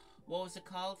what was it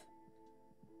called?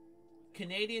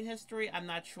 Canadian history? I'm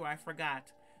not sure, I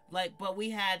forgot. Like, but we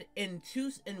had in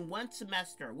one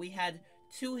semester we had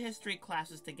 2 history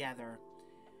classes together.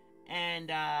 And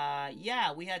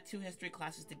yeah, we had 2 history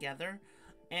classes together.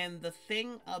 And the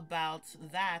thing about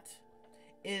that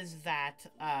is that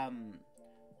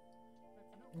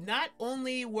not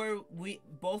only were we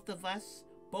both of us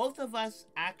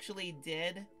actually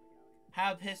did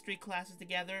have history classes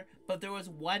together, but there was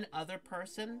one other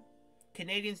person.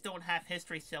 Canadians don't have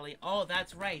history, silly. Oh,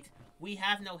 that's right. We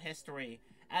have no history.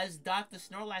 As Dr.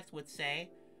 Snorlax would say,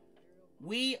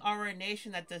 we are a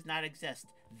nation that does not exist.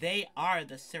 They are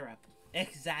the syrup.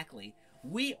 Exactly.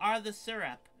 We are the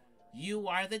syrup. You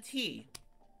are the tea.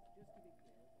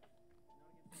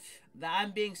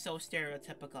 I'm being so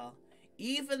stereotypical.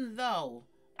 Even though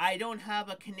I don't have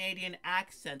a Canadian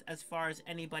accent as far as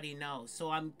anybody knows, so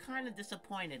I'm kind of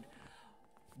disappointed.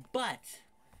 But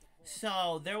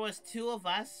so there was 2 of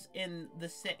us in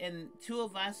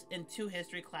 2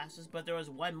 history classes, but there was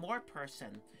one more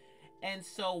person. And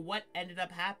so what ended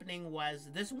up happening was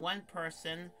this one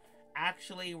person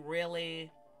actually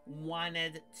really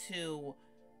wanted to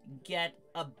get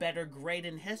a better grade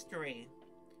in history.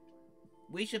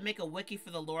 We should make a wiki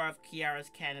for the lore of Kiara's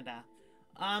Canada.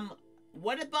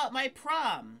 What about my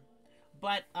prom?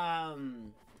 But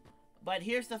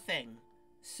here's the thing.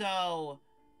 So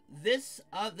this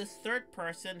third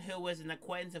person, who was an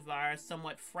acquaintance of ours,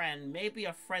 somewhat friend, maybe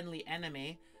a friendly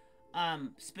enemy,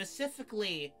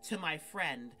 specifically to my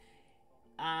friend,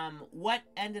 what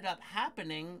ended up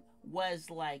happening was,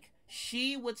 like,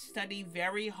 she would study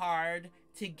very hard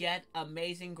to get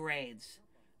amazing grades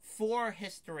for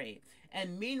history.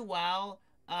 And meanwhile,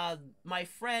 my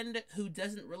friend, who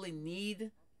doesn't really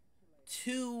need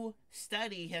to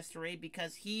study history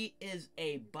because he is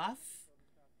a buff,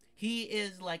 he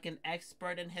is like an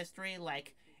expert in history,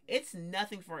 like, it's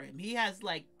nothing for him. He has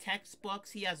like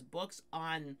textbooks, he has books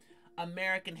on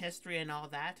American history and all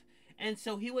that. And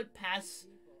so he would pass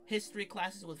history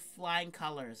classes with flying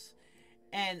colors.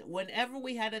 And whenever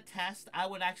we had a test, I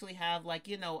would actually have, like,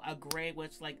 you know, a grade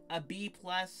which, like, a B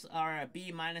plus or a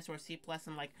B minus or a C plus.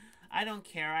 I'm like, I don't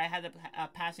care. I had a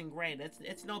passing grade.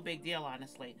 It's no big deal,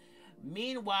 honestly.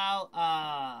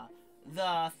 Meanwhile,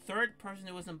 the third person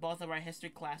who was in both of our history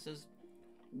classes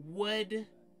would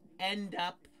end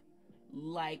up,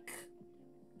 like,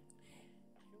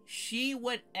 she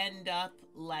would end up,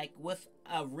 like, with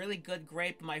a really good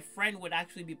grade, but my friend would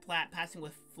actually be passing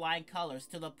with flying colors,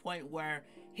 to the point where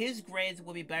his grades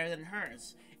would be better than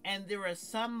hers. And there were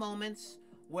some moments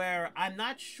where I'm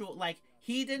not sure, like,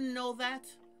 he didn't know that,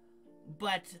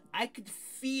 but I could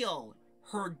feel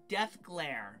her death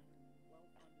glare.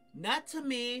 Not to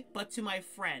me, but to my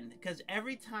friend, because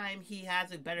every time he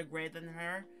has a better grade than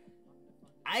her,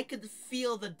 I could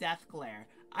feel the death glare.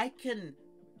 I can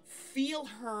feel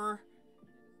her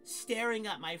staring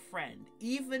at my friend,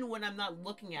 even when I'm not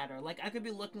looking at her. Like, I could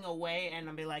be looking away and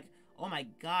I'll be like, oh my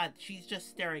god, she's just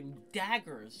staring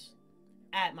daggers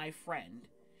at my friend.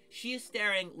 She is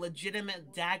staring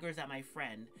legitimate daggers at my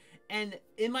friend. And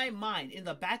in my mind, in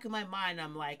the back of my mind,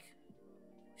 I'm like,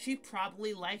 she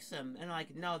probably likes him. And I'm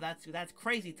like, no, that's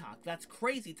crazy talk. That's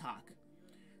crazy talk.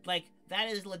 Like, that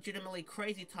is legitimately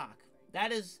crazy talk.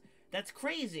 That's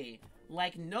crazy.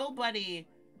 Like, nobody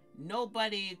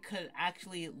could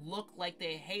actually look like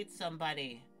they hate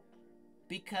somebody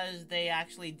because they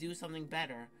actually do something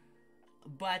better.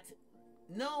 But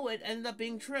no, it ended up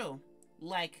being true.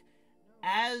 Like,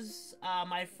 as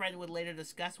my friend would later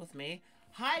discuss with me,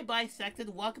 hi,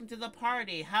 Bisected, welcome to the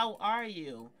party. How are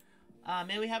you?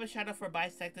 May we have a shout out for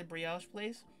Bisected Brioche,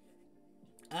 please?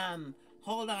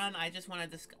 Hold on, I just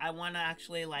want to I want to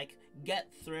actually, like, get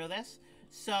through this.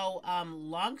 So,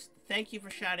 thank you for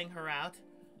shouting her out.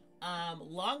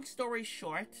 Long story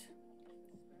short,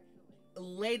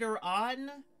 later on,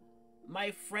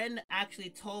 my friend actually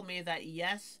told me that,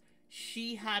 yes,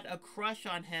 she had a crush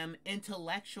on him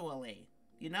intellectually.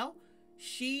 You know?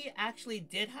 She actually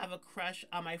did have a crush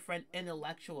on my friend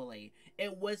intellectually.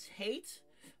 It was hate,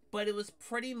 but it was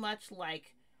pretty much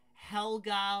like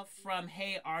Helga from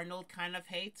Hey Arnold kind of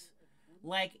hate.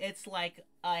 Like, it's like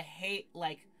a hate,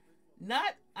 like,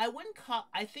 not, I wouldn't call,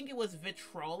 I think it was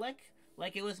vitrolic.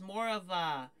 Like, it was more of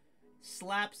a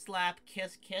slap, slap,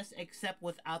 kiss, kiss, except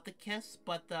without the kiss,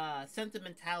 but the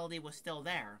sentimentality was still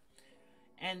there.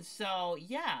 And so,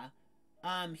 yeah,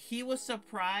 he was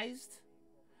surprised,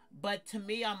 but to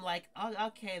me, I'm like, oh,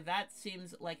 okay, that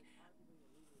seems like,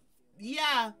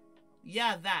 yeah,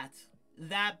 yeah,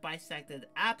 that bisected,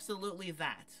 absolutely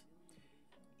that.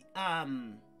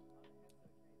 Um,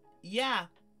 yeah,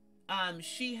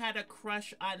 she had a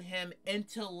crush on him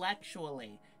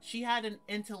intellectually. She had an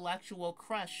intellectual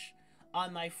crush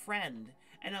on my friend.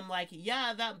 And I'm like,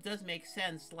 yeah, that does make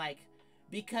sense. Like,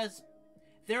 because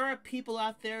there are people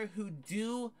out there who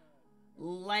do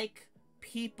like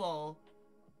people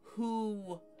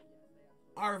who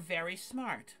are very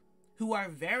smart. Who are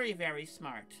very, very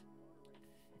smart.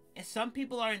 And some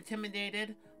people are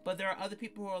intimidated, but there are other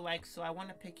people who are like, so I want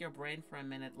to pick your brain for a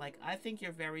minute. Like, I think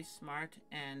you're very smart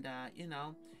and, you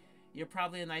know, you're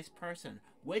probably a nice person.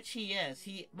 Which he is.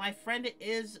 My friend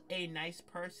is a nice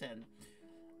person.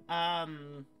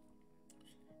 And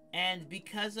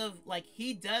because of, like,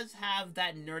 he does have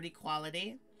that nerdy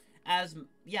quality.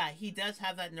 Yeah, he does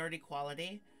have that nerdy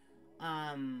quality.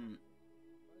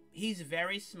 He's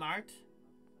very smart.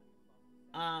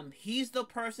 He's the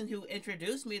person who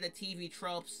introduced me to TV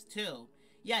tropes, too.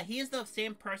 Yeah, he is the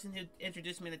same person who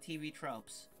introduced me to TV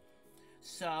tropes.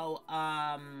 So,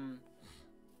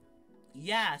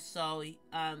 yeah, so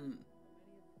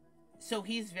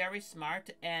he's very smart,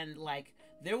 and, like,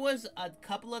 there was a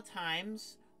couple of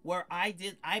times where I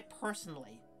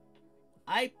personally,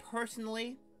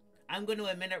 I'm going to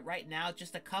admit it right now,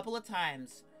 just a couple of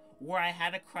times where I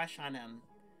had a crush on him.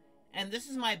 And this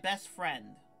is my best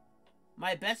friend.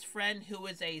 My best friend who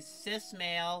is a cis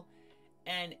male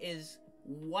and is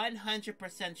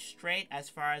 100% straight as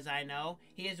far as I know.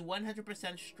 He is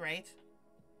 100% straight.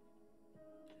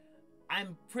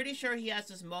 I'm pretty sure he has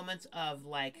his moments of,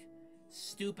 like,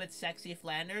 stupid, sexy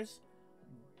Flanders.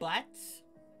 But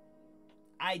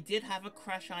I did have a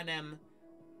crush on him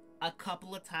a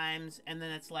couple of times, and then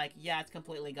it's like, yeah, it's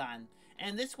completely gone.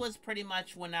 And this was pretty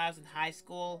much when I was in high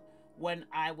school, when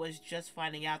I was just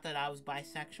finding out that I was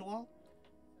bisexual.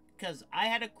 Because I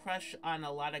had a crush on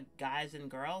a lot of guys and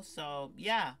girls, so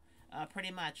yeah,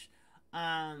 pretty much.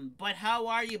 But how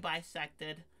are you,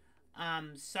 Bisected?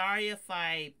 Sorry if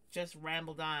I just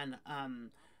rambled on.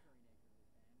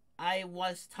 I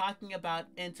was talking about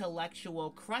intellectual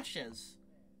crushes.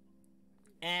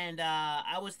 And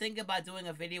I was thinking about doing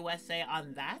a video essay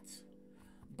on that.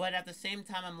 But at the same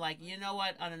time, I'm like, you know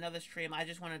what? On another stream, I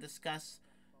just want to discuss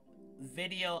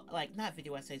not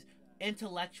video essays,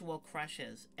 intellectual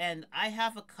crushes. And I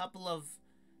have a couple of,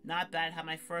 not bad, had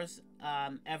my first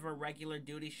ever regular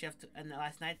duty shift in the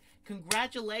last night.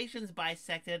 Congratulations,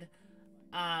 Bisected.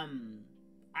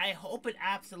 I hope it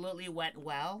absolutely went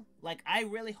well. Like, I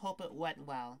really hope it went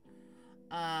well.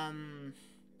 I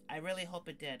really hope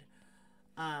it did.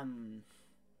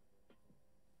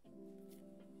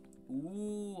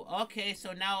 Ooh, okay,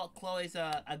 so now Chloe's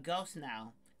a ghost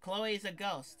now. Chloe's a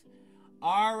ghost.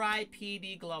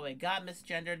 R.I.P.D. Chloe. Got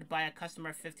misgendered by a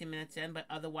customer 15 minutes in, but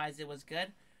otherwise it was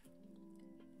good.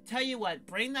 Tell you what,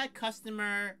 bring that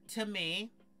customer to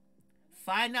me.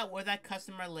 Find out where that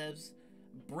customer lives.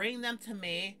 Bring them to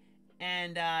me.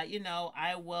 And, you know,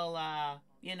 I will,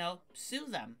 you know, sue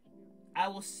them. I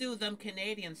will sue them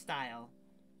Canadian style.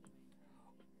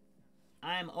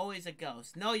 I'm always a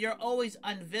ghost. No, you're always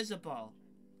invisible.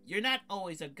 You're not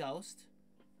always a ghost.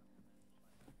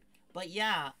 But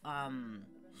yeah,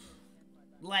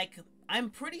 like, I'm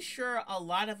pretty sure a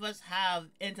lot of us have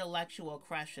intellectual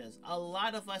crushes. A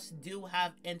lot of us do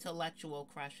have intellectual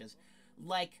crushes.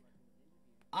 Like,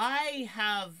 I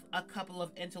have a couple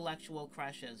of intellectual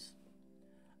crushes.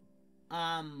 Did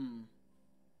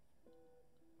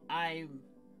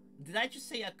I just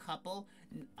say a couple?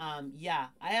 Yeah,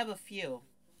 I have a few.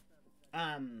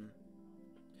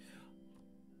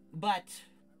 But,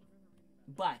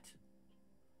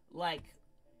 like,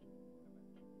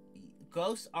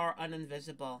 ghosts are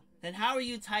uninvisible. Then how are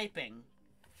you typing?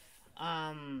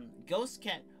 Ghosts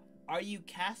can't. Are you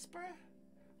Casper?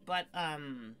 But,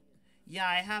 yeah,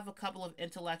 I have a couple of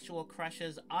intellectual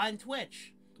crushes on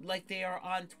Twitch. Like, they are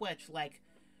on Twitch. Like,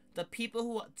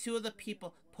 two of the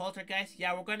people, Poltergeist,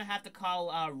 yeah, we're gonna have to call,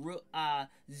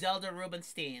 Zelda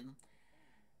Rubinstein.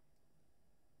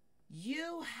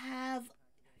 You have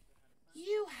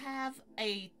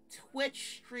a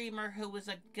Twitch streamer who is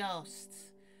a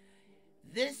ghost.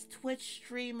 This Twitch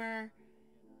streamer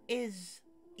is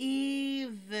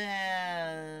evil.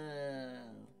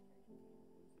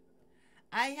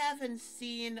 I haven't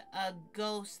seen a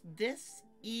ghost this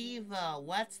evil.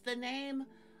 What's the name?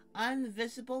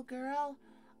 Invisible Girl?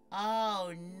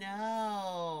 Oh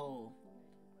no.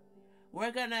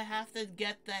 We're gonna have to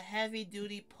get the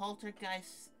heavy-duty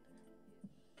poltergeist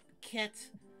kit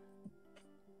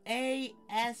ASAP.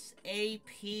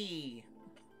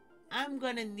 I'm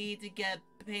gonna need to get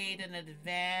paid in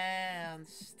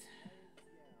advance.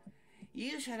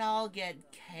 You should all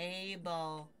get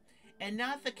cable. And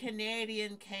not the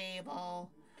Canadian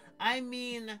cable. I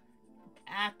mean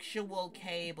actual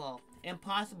cable.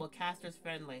 Impossible, Casper's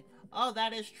friendly. Oh,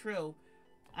 that is true.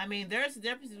 I mean, there's a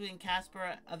difference between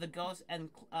Casper the Ghost and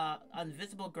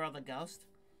Invisible Girl the Ghost.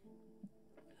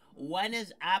 One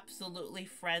is absolutely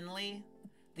friendly.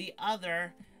 The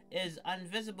other is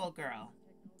Invisible Girl.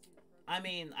 I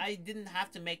mean, I didn't have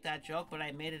to make that joke, but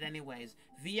I made it anyways.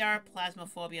 VR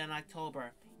Plasmophobia in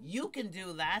October. You can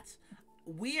do that.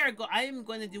 I am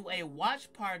going to do a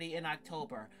watch party in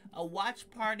October. A watch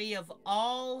party of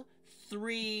all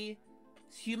 3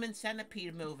 Human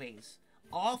Centipede movies.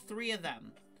 All 3 of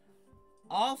them.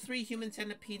 All 3 Human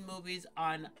Centipede movies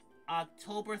on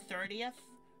October 30th.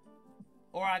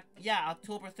 Or, yeah,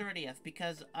 October 30th.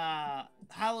 Because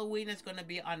Halloween is going to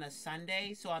be on a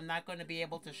Sunday. So I'm not going to be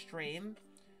able to stream.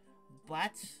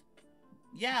 But,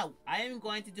 yeah, I am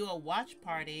going to do a watch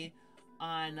party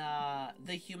on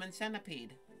the Human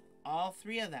Centipede. All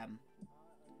 3 of them.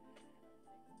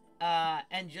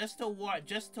 And just to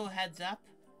heads up,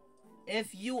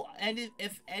 if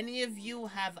any of you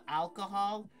have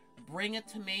alcohol, bring it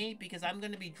to me, because I'm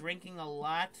going to be drinking a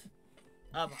lot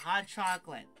of hot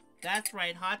chocolate. That's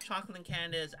right, hot chocolate in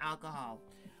Canada is alcohol.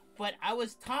 But I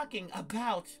was talking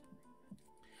about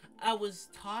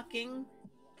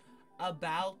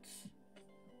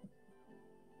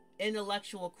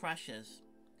intellectual crushes.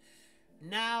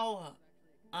 Now,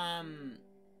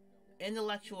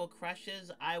 intellectual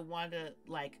crushes, I want to,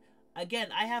 like,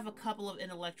 again, I have a couple of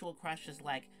intellectual crushes,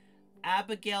 like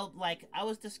Abigail. Like, I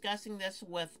was discussing this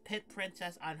with Pit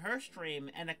Princess on her stream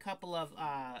and a couple of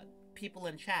people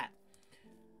in chat.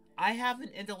 I have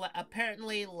an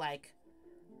apparently, like,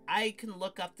 I can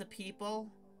look up to people,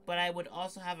 but I would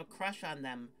also have a crush on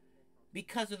them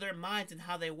because of their minds and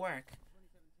how they work.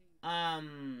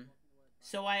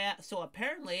 So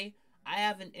apparently I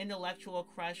have an intellectual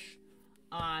crush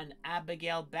on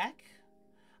Abigail Beck.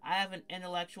 I have an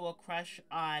intellectual crush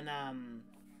on,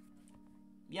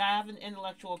 yeah, I have an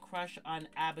intellectual crush on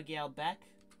Abigail Beck,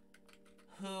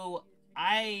 who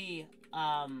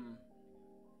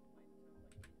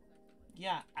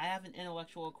yeah, I have an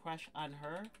intellectual crush on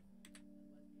her.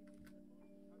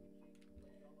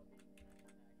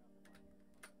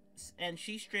 And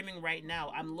she's streaming right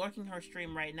now. I'm lurking her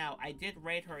stream right now. I did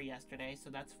rate her yesterday, so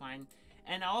that's fine.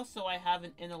 And also, I have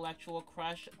an intellectual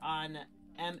crush on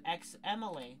MX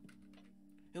Emily,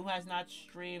 who has not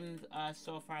streamed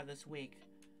so far this week.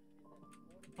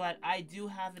 But I do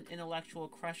have an intellectual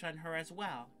crush on her as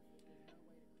well.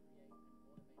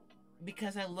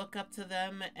 Because I look up to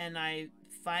them and I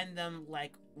find them,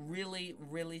 like, really,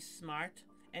 really smart.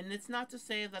 And it's not to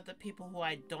say that the people who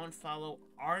I don't follow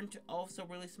aren't also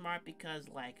really smart, because,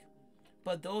 like,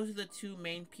 but those are the 2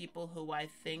 main people who I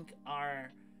think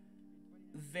are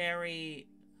very...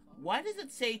 Why does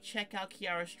it say check out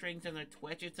Kiara Strings on their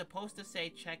Twitch? It's supposed to say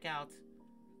check out,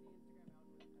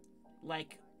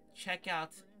 like, check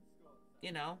out,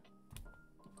 you know.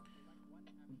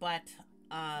 But,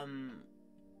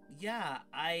 yeah,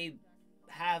 I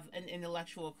have an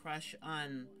intellectual crush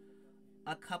on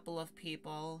a couple of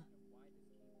people,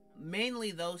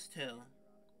 mainly those 2.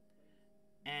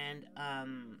 And,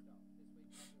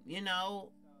 you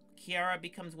know, Kiara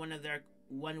becomes one with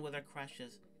their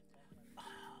crushes.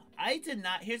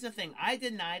 Here's the thing, I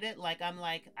denied it. Like,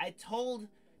 I told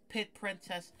Pit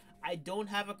Princess I don't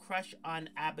have a crush on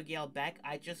Abigail Beck,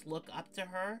 I just look up to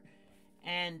her.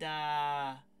 And,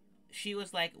 she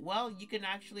was like, well, you can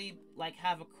actually, like,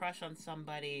 have a crush on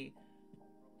somebody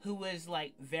who is,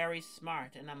 like, very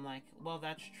smart. And I'm like, well,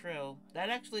 that's true. That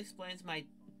actually explains my,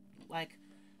 like,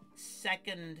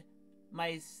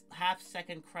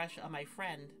 half-second crush on my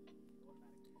friend.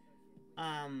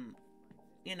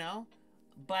 You know?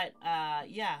 But,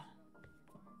 yeah.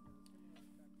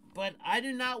 But I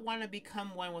do not want to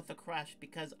become one with a crush,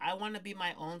 because I want to be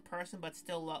my own person but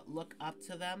still look up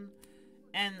to them.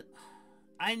 And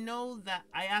I know that,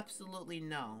 I absolutely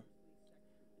know.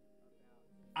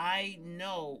 I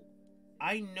know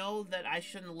that I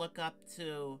shouldn't look up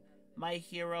to my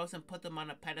heroes and put them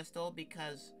on a pedestal,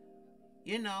 because,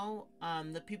 you know,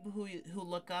 the people who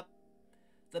look up,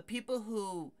 the people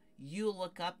who you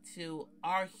look up to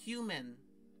are human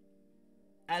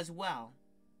as well.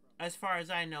 As far as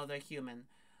I know, they're human.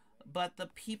 But the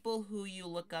people who you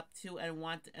look up to and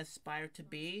want to aspire to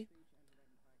be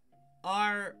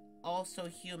are also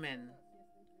human.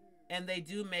 And they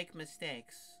do make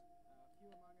mistakes.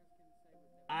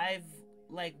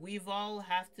 We've all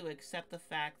have to accept the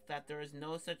fact that there is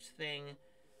no such thing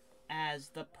as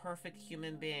the perfect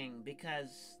human being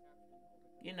because,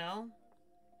 you know,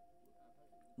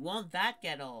 won't that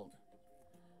get old?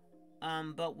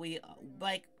 But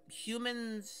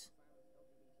humans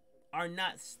are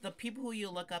not, the people who you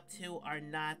look up to are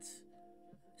not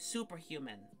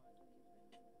superhuman,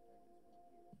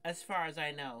 as far as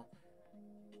I know.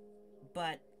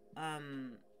 But,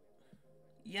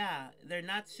 yeah, they're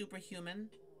not superhuman.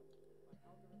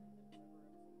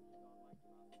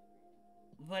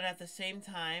 But at the same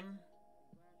time,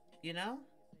 you know,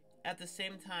 at the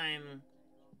same time,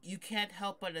 you can't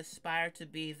help but aspire to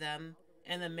be them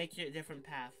and then make your different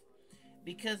path.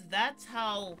 Because that's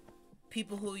how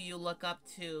people who you look up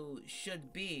to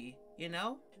should be, you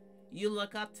know? You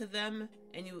look up to them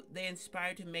and they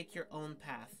inspire to make your own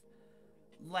path.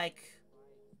 Like,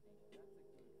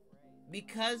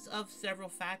 because of several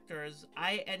factors,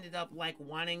 I ended up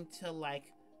wanting to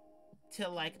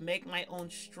make my own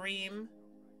stream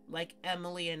like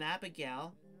Emily and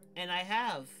Abigail, and I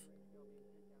have.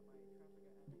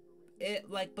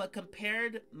 But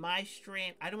compared my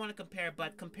stream, I don't want to compare,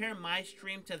 but compare my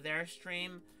stream to their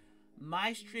stream.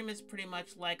 My stream is pretty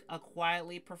much like a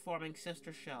quietly performing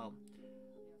sister show.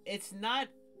 It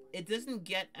doesn't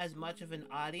get as much of an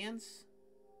audience,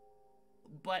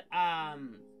 but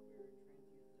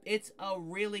it's a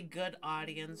really good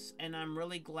audience, and I'm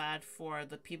really glad for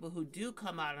the people who do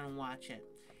come out and watch it.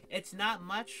 It's not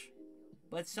much,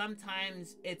 but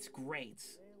sometimes it's great.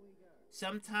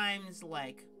 Sometimes,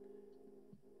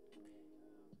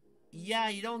 yeah,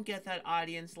 you don't get that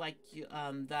audience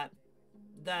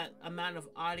that amount of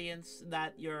audience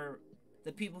that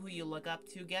the people who you look up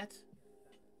to get.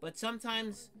 But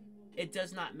sometimes it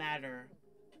does not matter.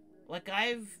 Like,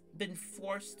 I've been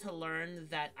forced to learn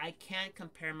that I can't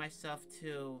compare myself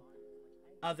to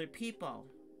other people.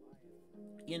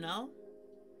 You know?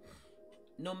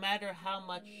 No matter how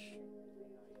much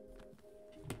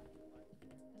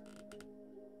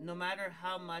no matter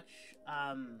how much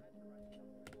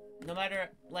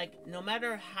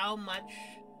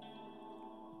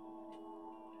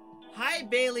Hi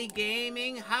Bailey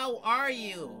Gaming, how are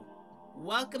you?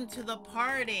 Welcome to the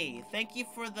party. Thank you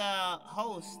for the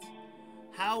host.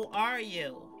 How are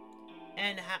you?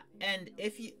 And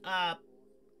if you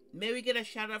may we get a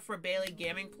shout out for Bailey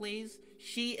Gaming, please?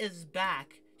 She is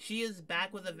back. She is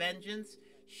back with a vengeance.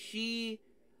 She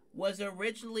was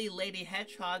originally Lady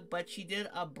Hedgehog, but she did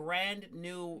a brand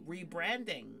new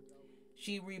rebranding.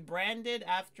 She rebranded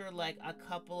after a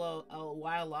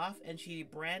while off, and she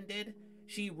rebranded.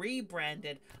 Why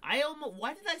did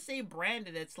I say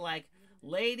branded? It's like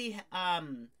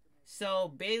so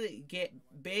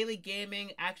Bailey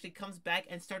Gaming actually comes back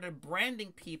and started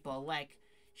branding people. Like,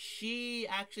 she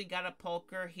actually got a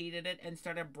poker, heated it, and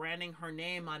started branding her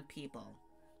name on people.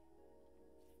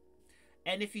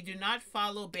 And if you do not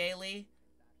follow Bailey,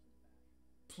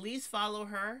 please follow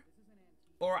her,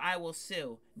 or I will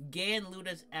sue. Gay and lewd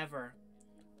as ever.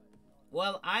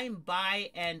 Well, I'm bi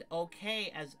and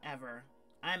okay as ever.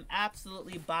 I'm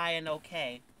absolutely bi and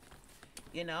okay.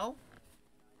 You know?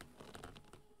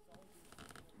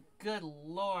 Good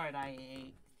lord, I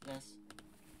hate this.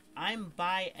 I'm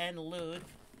bi and lewd.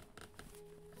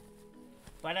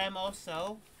 But I'm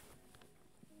also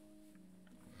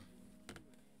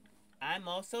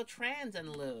trans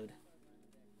and lewd.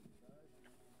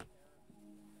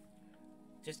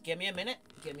 Just give me a minute.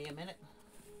 Give me a minute.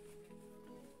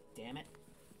 Damn it.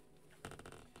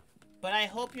 But I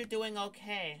hope you're doing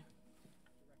okay.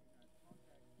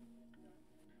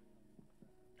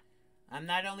 I'm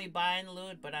not only bi and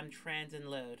lewd, but I'm trans and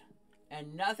lewd.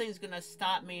 And nothing's gonna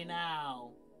stop me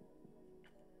now.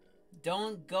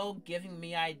 Don't go giving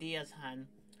me ideas, hun.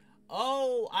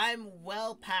 Oh, I'm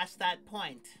well past that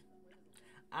point.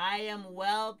 I am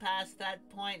well past that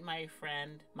point, my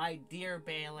friend. My dear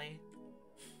Bailey.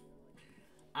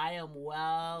 I am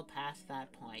well past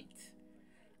that point.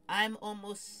 I'm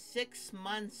almost 6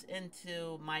 months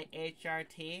into my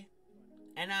HRT,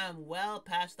 and I'm well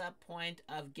past that point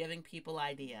of giving people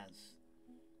ideas.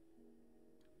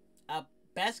 A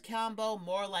best combo,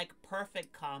 more like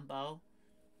perfect combo.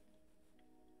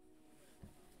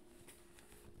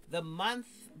 The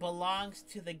month belongs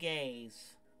to the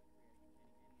gays.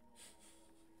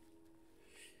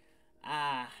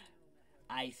 Ah,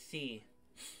 I see.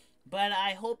 But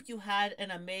I hope you had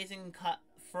an amazing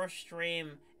first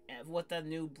stream with the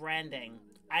new branding.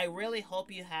 I really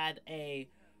hope you had a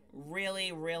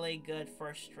really, really good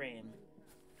first stream.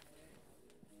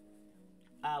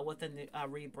 With the new,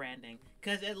 rebranding.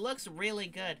 Because it looks really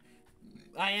good.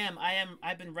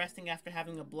 I've been resting after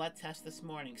having a blood test this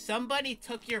morning. Somebody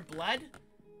took your blood?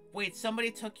 Wait,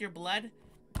 somebody took your blood?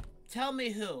 Tell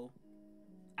me who.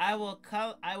 I will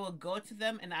go to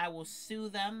them and I will sue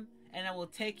them and I will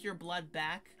take your blood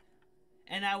back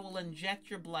and I will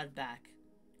inject your blood back.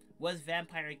 Was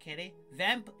Vampire Kitty?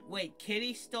 Wait,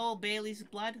 Kitty stole Bailey's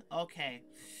blood? Okay.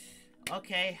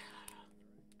 Okay.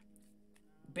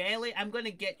 Bailey, I'm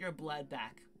gonna get your blood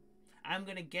back. I'm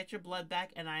gonna get your blood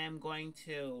back and I am going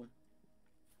to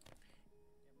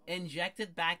inject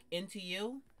it back into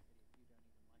you.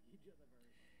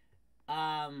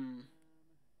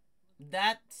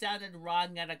 That sounded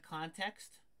wrong out of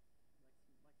context.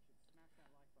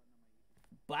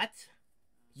 But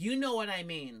you know what I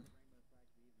mean.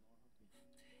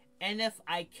 And if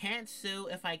I can't sue,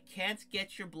 if I can't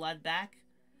get your blood back,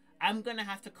 I'm gonna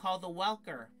have to call the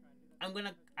Welker.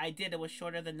 It was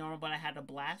shorter than normal, but I had a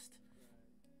blast.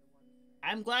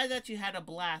 I'm glad that you had a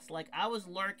blast. Like, I was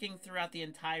lurking throughout the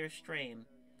entire stream.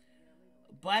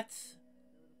 But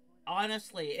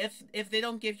honestly, if they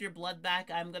don't give your blood back,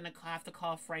 I'm gonna have to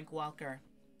call Frank Welker.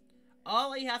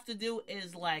 All I have to do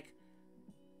is, like,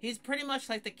 he's pretty much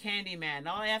like the Candyman.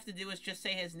 All I have to do is just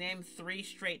say his name 3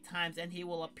 straight times and he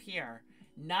will appear.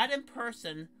 Not in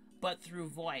person, but through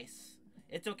voice.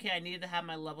 It's okay, I needed to have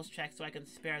my levels checked so I can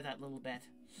spare that little bit.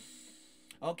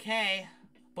 Okay,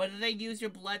 but do they use your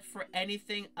blood for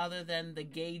anything other than the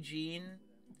gay gene?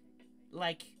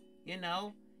 Like, you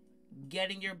know,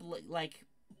 getting your blood, like,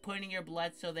 putting your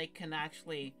blood so they can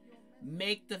actually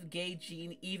make the gay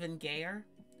gene even gayer?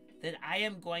 Then I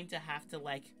am going to have to,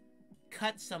 like,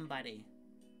 cut somebody.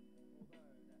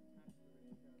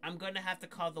 I'm going to have to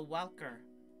call the Welker.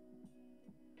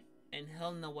 And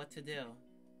he'll know what to do.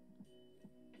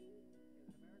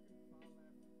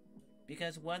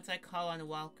 Because once I call on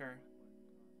Welker,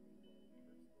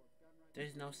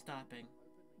 there's no stopping.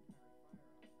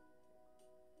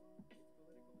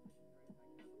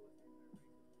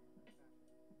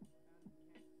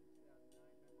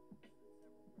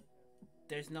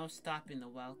 There's no stopping the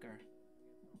Welker.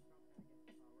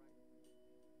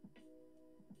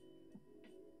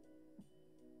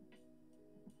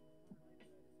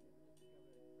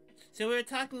 So we were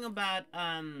talking about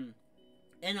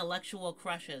intellectual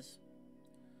crushes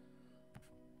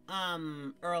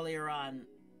earlier on.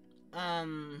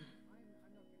 And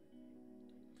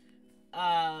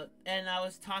I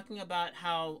was talking about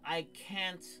how I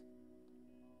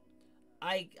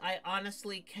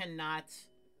honestly cannot.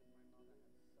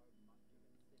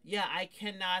 Yeah, I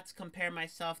cannot compare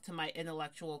myself to my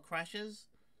intellectual crushes.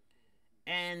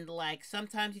 And, like,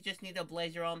 sometimes you just need to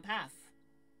blaze your own path.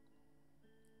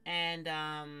 And,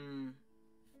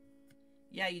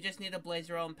 yeah, you just need to blaze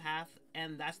your own path,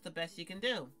 and that's the best you can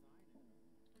do.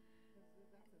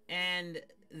 And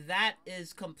that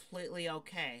is completely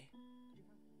okay.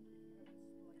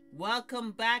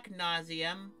 Welcome back,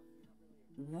 Nauseum.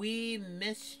 We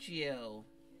missed you.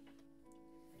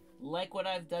 Like what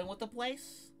I've done with the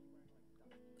place?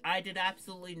 I did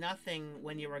absolutely nothing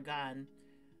when you were gone.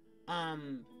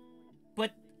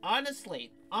 But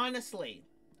honestly,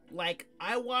 like,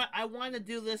 I want to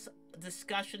do this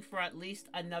discussion for at least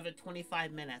another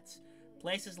 25 minutes.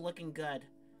 Place is looking good.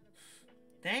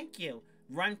 Thank you.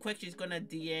 Run quick, she's gonna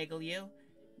de-eagle you.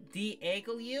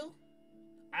 De-eagle you?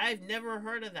 I've never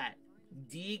heard of that.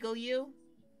 De-eagle you?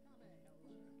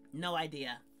 No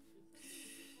idea.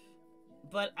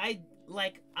 But I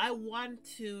want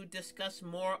to discuss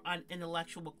more on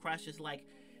intellectual crushes. Like,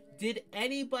 did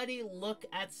anybody look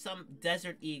at some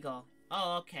Desert Eagle?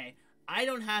 Oh, okay. I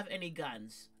don't have any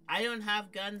guns. I don't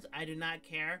have guns. I do not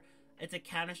care. It's a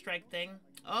Counter-Strike thing.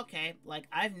 Okay, like,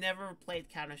 I've never played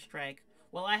Counter-Strike.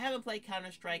 Well, I haven't played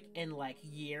Counter-Strike in, like,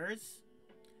 years.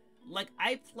 Like,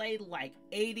 I played, like,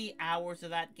 80 hours of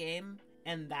that game,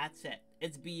 and that's it.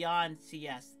 It's beyond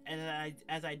CS, and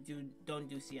as I don't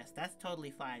do CS. That's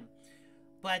totally fine.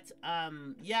 But,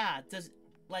 yeah,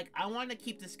 I want to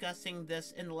keep discussing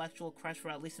this intellectual crush for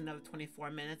at least another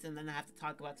 24 minutes, and then I have to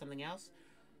talk about something else.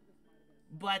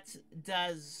 But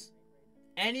does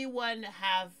anyone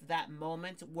have that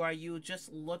moment where you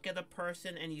just look at a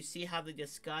person and you see how they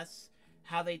discuss,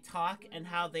 how they talk, and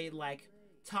how they, like,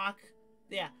 talk,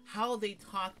 yeah, how they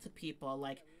talk to people,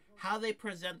 like, how they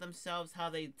present themselves, how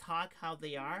they talk, how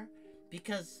they are?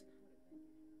 Because,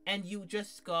 and you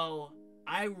just go,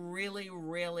 I really,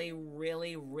 really,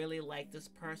 really, really like this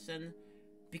person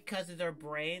because of their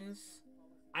brains,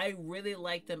 I really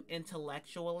like them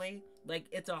intellectually. Like,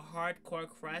 it's a hardcore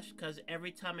crush because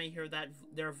every time I hear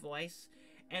their voice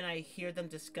and I hear them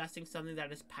discussing something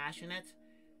that is passionate,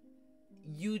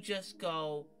 you just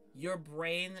go, your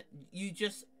brain, you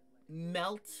just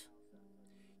melt.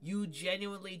 You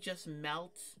genuinely just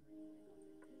melt.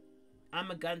 I'm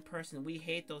a gun person. We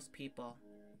hate those people.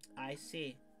 I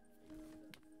see.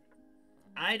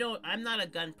 I'm not a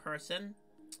gun person.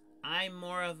 I'm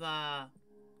more of a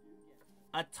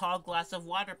tall glass of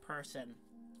water person.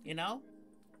 You know?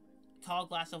 Tall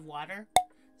glass of water.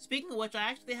 Speaking of which, I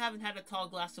actually haven't had a tall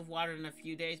glass of water in a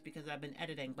few days because I've been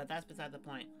editing, but that's beside the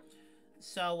point.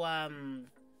 So,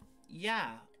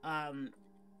 yeah.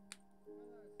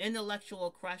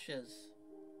 Intellectual crushes.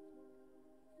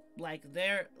 Like,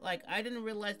 I didn't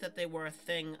realize that they were a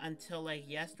thing until, like,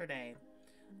 yesterday.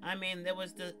 I mean, it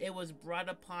was brought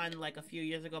upon, like, a few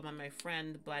years ago by my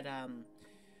friend, but,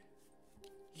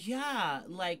 yeah,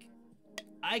 like,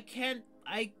 I couldn't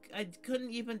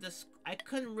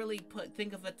really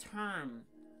think of a term.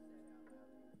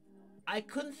 I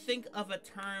couldn't think of a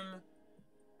term.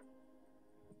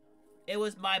 It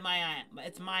was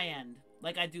it's my end.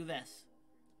 Like, I do this.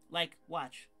 Like,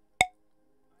 watch.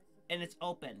 And it's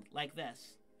open, like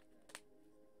this.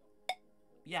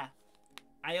 Yeah.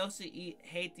 I also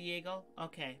hate the eagle.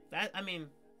 Okay. I'm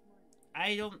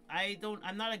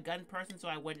not a gun person, so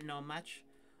I wouldn't know much.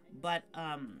 But,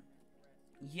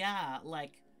 yeah,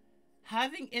 like,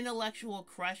 having intellectual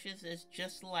crushes is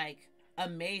just, like,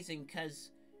 amazing,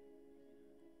 because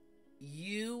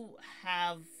you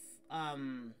have,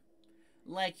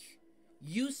 like,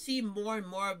 you see more and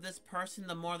more of this person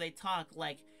the more they talk.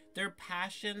 Like, their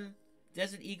passion,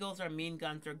 Desert Eagles are mean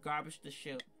guns, they're garbage to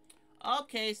shoot.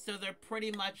 Okay, so they're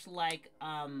pretty much like,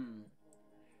 are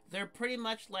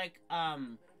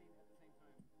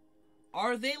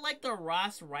they like the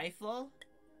Ross rifle?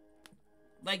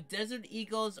 Like, Desert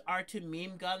Eagles are to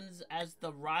meme guns as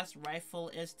the Ross rifle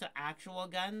is to actual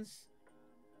guns?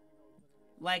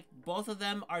 Like, both of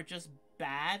them are just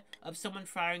bad of someone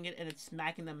firing it and it's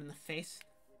smacking them in the face.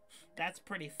 That's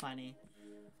pretty funny.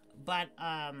 But,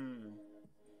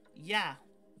 yeah.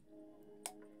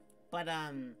 But,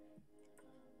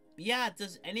 yeah,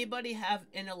 has anybody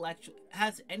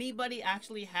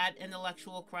actually had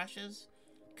intellectual crushes?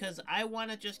 Because I want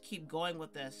to just keep going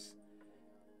with this.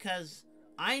 Because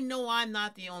I know I'm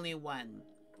not the only one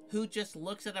who just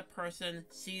looks at a person,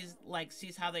 sees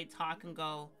how they talk and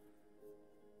go,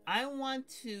 I want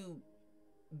to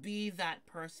be that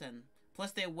person.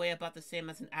 Plus, they weigh about the same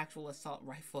as an actual assault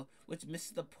rifle, which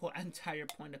misses the entire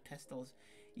point of pistols.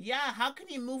 Yeah, how can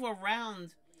you move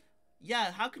around?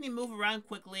 Yeah, how can you move around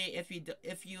quickly if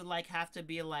you like have to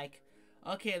be like,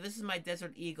 okay, this is my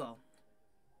Desert Eagle.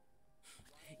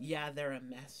 Yeah, they're a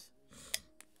mess.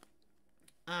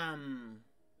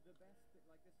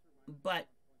 But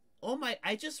oh my,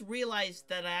 I just realized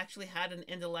that I actually had an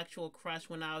intellectual crush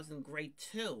when I was in grade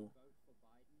 2.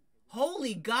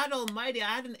 Holy God almighty,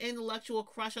 I had an intellectual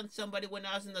crush on somebody when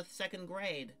I was in the 2nd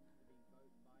grade.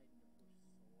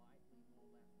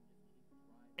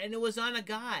 And it was on a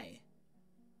guy.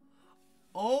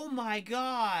 Oh my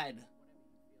God.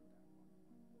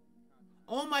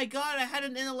 Oh my God, I had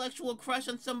an intellectual crush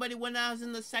on somebody when I was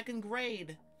in the 2nd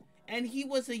grade. And he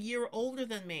was a year older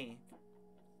than me.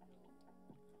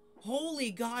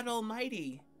 Holy God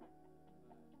almighty.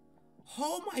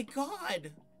 Oh my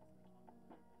God.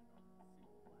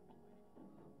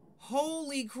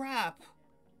 Holy crap.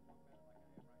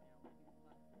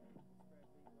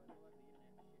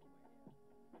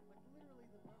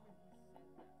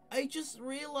 I just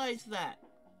realized that.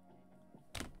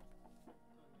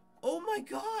 Oh my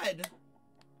God.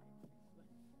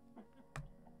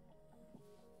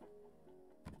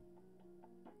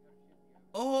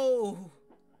 Oh.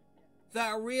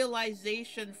 That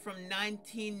realization from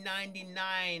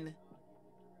 1999.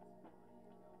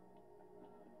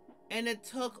 And it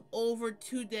took over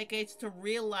 2 decades to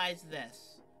realize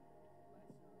this.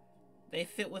 They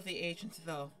fit with the agents,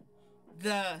 though.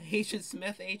 The Agent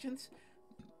Smith agents.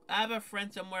 I have a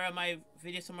friend somewhere on my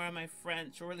video, somewhere on my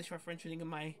French, or really short French reading of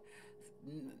my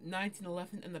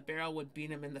 1911 in the barrel would beat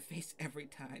him in the face every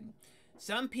time.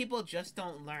 Some people just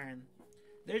don't learn.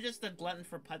 They're just a glutton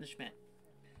for punishment.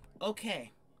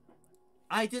 Okay.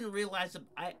 I didn't realize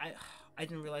I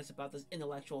didn't realize about this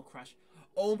intellectual crush.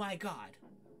 Oh my God.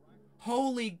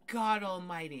 Holy God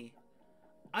almighty.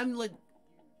 I'm like,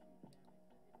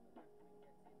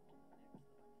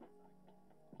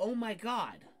 oh my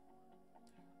God.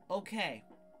 Okay.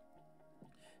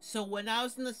 So when I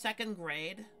was in the 2nd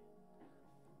grade,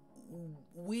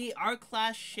 our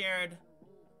class shared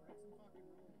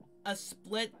a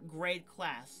split grade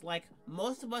class. Like,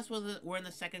 most of us were in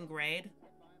the second grade,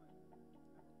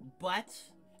 but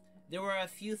there were a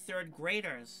few third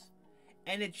graders.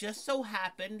 And it just so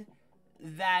happened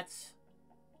that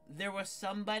there was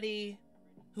somebody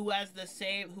who has the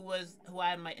same, who I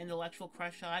had my intellectual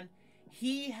crush on.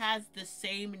 He has the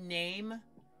same name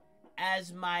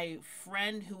as my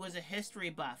friend who was a history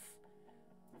buff.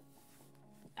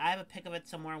 I have a pic of it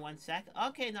somewhere, one sec.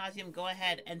 Okay, Nauseum, go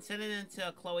ahead and send it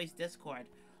into Chloe's Discord.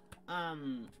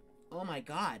 Oh my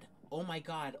god. Oh my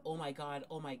god. Oh my god.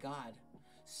 Oh my god.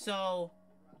 So,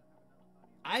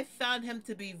 I found him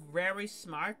to be very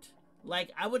smart.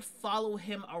 Like, I would follow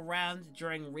him around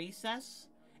during recess,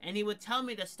 and he would tell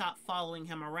me to stop following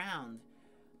him around.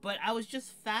 But I was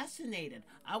just fascinated.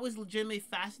 I was legitimately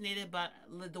fascinated by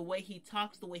the way he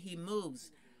talks, the way he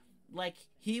moves. Like,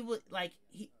 he was a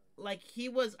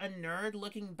nerd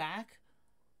looking back.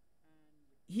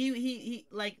 He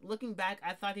like, looking back,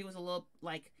 I thought he was a little,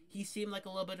 like, he seemed like a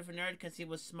little bit of a nerd because he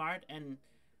was smart,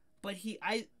 but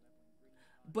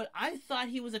I thought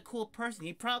he was a cool person.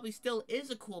 He probably still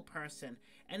is a cool person.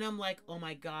 And I'm like, oh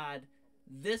my god,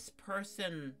 this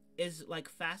person is, like,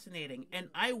 fascinating. And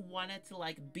I wanted to,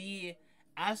 like, be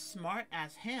as smart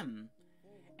as him.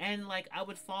 And, like, I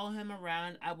would follow him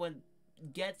around. I would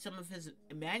get some of his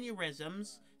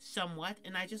mannerisms somewhat.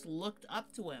 And I just looked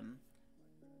up to him.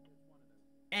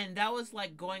 And that was,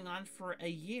 like, going on for a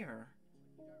year.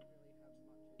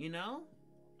 You know?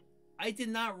 I did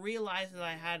not realize that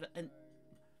I had an...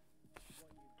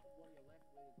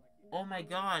 Oh my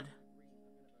god.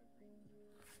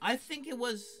 I think it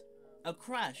was a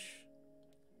crush.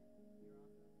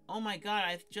 Oh my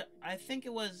god, I think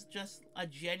it was just a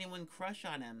genuine crush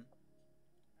on him.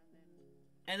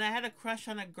 And I had a crush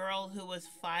on a girl who was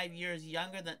 5 years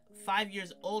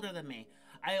older than me.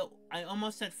 I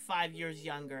almost said 5 years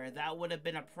younger. That would have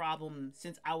been a problem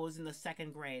since I was in the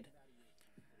second grade.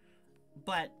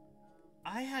 But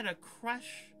I had a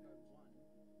crush.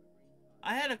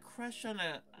 I had a crush on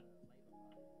a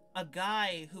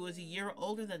guy who was a year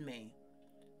older than me.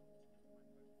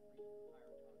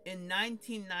 In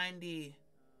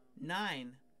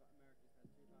 1999.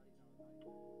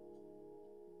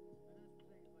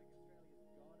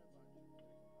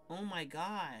 Oh my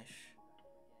gosh.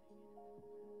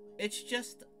 It's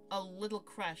just a little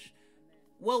crush.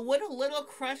 Well, would a little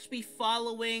crush be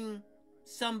following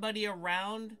somebody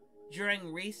around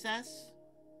during recess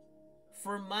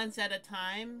for months at a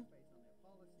time?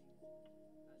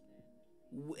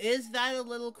 Is that a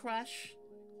little crush?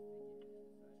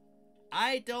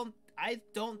 I don't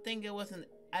think it was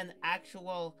an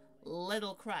actual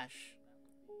little crush.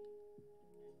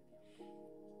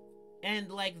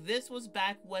 And, like, this was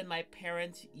back when my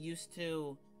parents used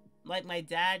to, like, my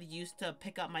dad used to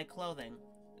pick up my clothing.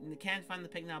 Can't find the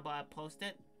pic now, but I'll post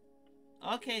it.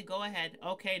 Okay, go ahead.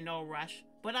 Okay, no Rush.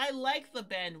 But I like the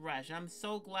band Rush. I'm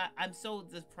so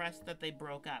depressed that they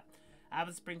broke up.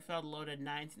 Abbott Springfield loaded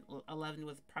 1911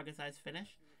 with progress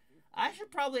finish. I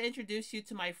should probably introduce you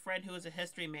to my friend who is a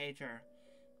history major.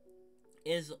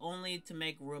 Is only to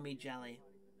make roomie jelly.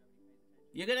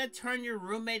 You're gonna turn your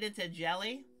roommate into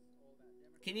jelly?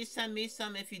 Can you send me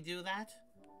some if you do that?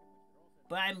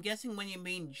 But I'm guessing when you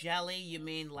mean jelly, you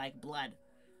mean like blood.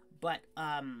 But,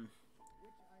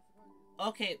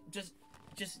 okay, just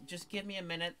give me a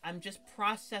minute. I'm just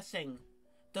processing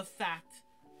the fact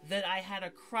that I had a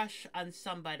crush on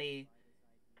somebody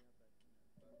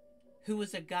who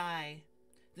was a guy.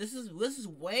 This is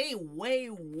way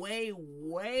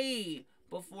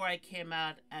before I came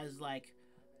out as, like,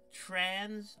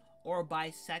 trans or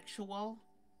bisexual.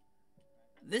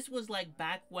 This was, like,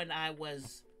 back when I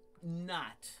was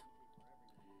not.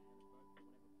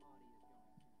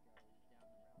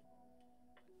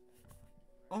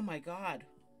 Oh my god.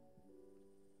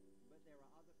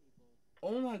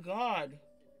 Oh my god.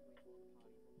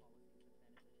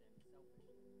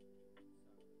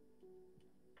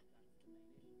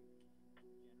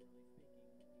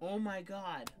 Oh my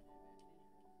god.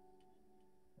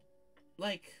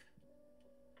 Like,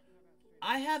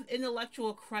 I have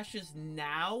intellectual crushes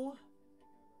now,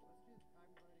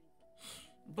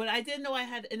 but I didn't know I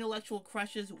had intellectual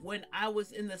crushes when I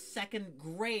was in the second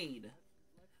grade.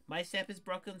 My stamp is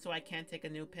broken, so I can't take a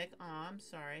new pic. Aw, I'm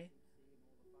sorry.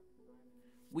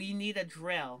 We need a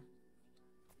drill.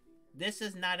 This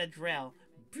is not a drill.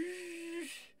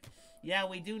 Yeah,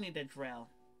 we do need a drill.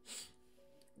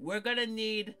 We're gonna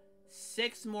need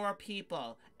 6 more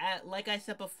people. Like I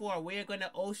said before, we are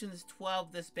gonna Ocean's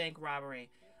 12 this bank robbery.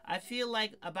 I feel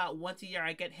like about once a year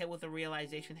I get hit with a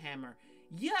realization hammer.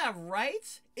 Yeah,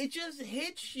 right? It just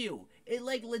hits you. It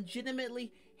like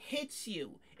legitimately hits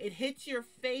you. It hits your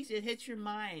face, it hits your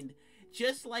mind.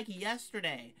 Just like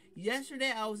yesterday.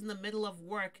 Yesterday I was in the middle of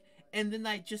work and then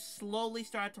I just slowly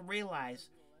started to realize,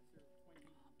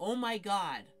 oh my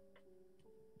god.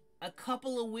 A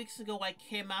couple of weeks ago I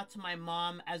came out to my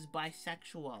mom as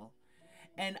bisexual.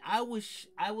 And I was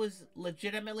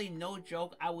legitimately, no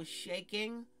joke, I was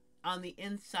shaking on the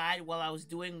inside while I was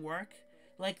doing work.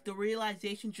 Like the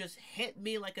realization just hit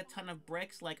me like a ton of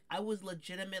bricks. Like I was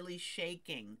legitimately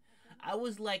shaking. I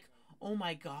was like, oh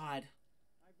my god,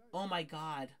 oh my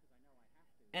god.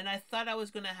 And I thought I was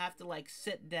gonna have to like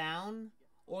sit down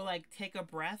or like take a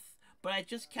breath, but I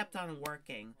just kept on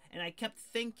working. And I kept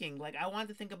thinking, like I wanted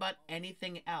to think about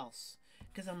anything else.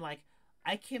 Because I'm like,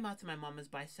 I came out to my mom as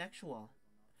bisexual.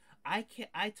 I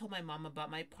told my mom about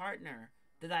my partner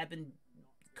that I've been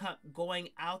going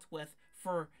out with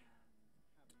for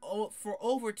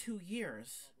over 2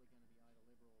 years.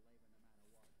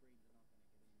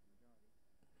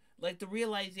 Like the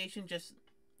realization just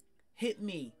hit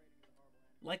me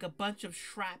like a bunch of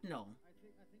shrapnel. I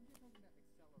think you're talking about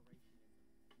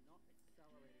accelerationism, not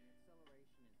accelerating.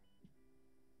 Accelerationism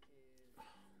is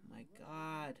Oh my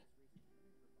god.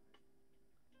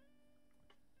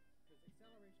 because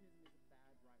accelerationism is a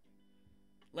bad right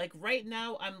wing. Like right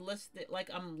now I'm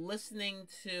listening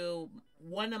to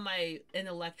one of my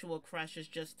intellectual crushes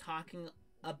just talking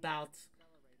about,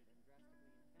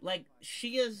 like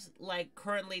she is like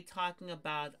currently talking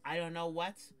about I don't know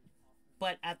what,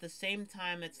 but at the same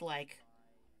time it's like,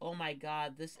 oh my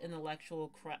god, this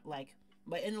like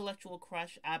my intellectual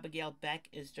crush Abigail Beck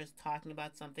is just talking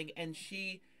about something and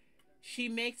she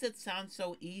makes it sound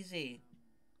so easy,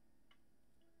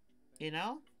 you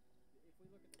know?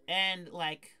 And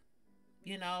like,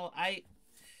 you know, I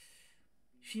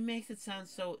she makes it sound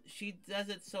so she does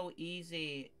it so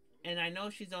easy, and I know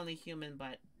she's only human,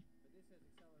 but But this says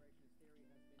accelerationist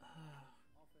theory has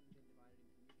been often been divided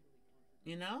into mutually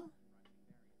you contradictory know, left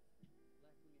and right wing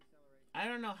variants. Left wing I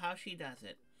don't accelerationism know how she does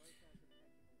it.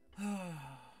 both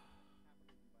has the potential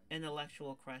to capitalism by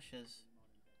Intellectual crushes,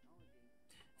 modern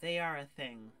technology. they On are the a other hand,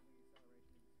 thing. right wing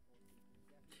accelerationism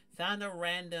supports indefinite Found a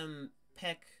random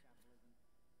pic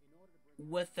capitalism in order to bring about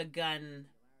with the gun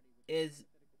singularity with is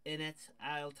hypothetical in it. future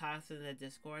I'll toss it in the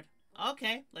Discord.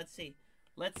 Okay, let's see.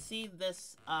 Let's see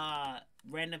this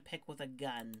random pic with a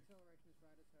gun. accelerationist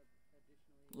writers have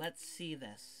additionally Let's see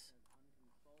defined this.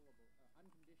 as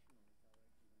unconditional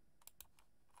accelerationism.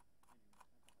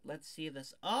 Anyway, Let's see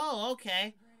this. Oh,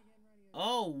 okay. again, radio.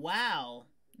 Oh, wow.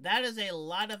 That is a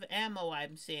lot of ammo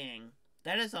I'm seeing.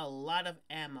 That is a lot of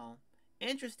ammo.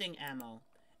 Interesting ammo.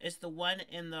 It's the one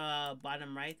in the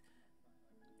bottom right. You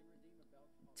can redeem a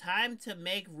Belch policy. Time to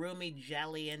make roomy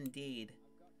jelly indeed.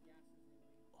 I've got gases in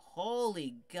me.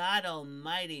 Holy God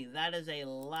almighty, that is a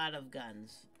lot of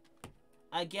guns.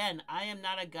 Again, I am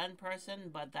not a gun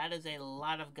person, but that is a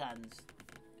lot of guns.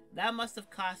 That must have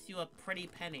cost you a pretty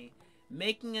penny.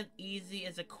 Making it easy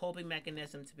is a coping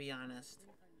mechanism, to be honest. I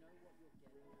think I know what you're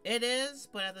getting at. It is,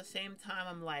 but at the same time,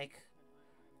 I'm like...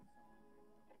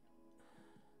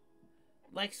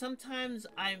 Like, sometimes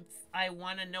I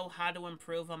want to know how to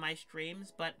improve on my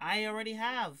streams, but I already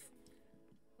have.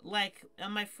 Like,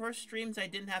 on my first streams, I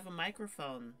didn't have a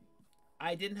microphone.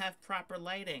 I didn't have proper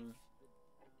lighting.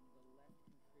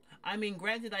 I mean,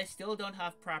 granted, I still don't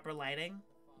have proper lighting,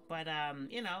 but,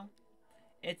 you know,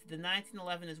 it's the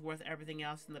 1911 is worth everything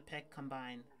else in the pic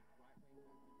combined.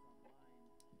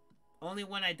 Only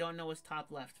one I don't know is top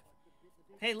left.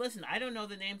 Hey, listen, I don't know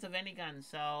the names of any guns,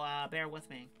 so, bear with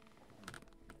me.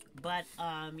 But,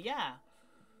 yeah.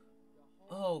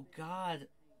 Oh, God.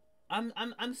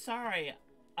 I'm sorry.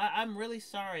 I'm really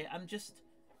sorry. I'm just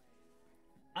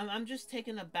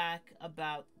taken aback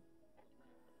about...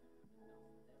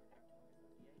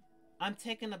 I'm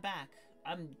taken aback.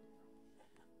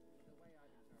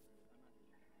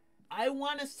 I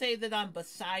want to say that I'm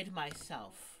beside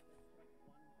myself.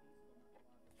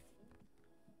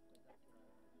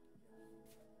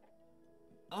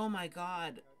 Oh my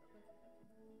God.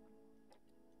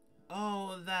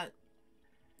 Oh, that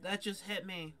just hit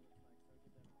me.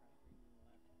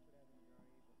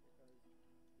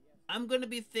 I'm gonna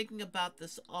be thinking about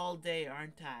this all day,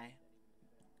 aren't I?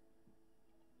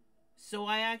 So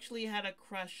I actually had a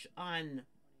crush on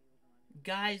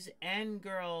guys and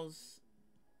girls.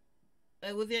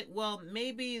 With it, well,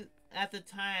 maybe at the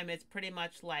time it's pretty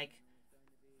much like,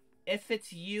 if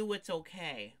it's you, it's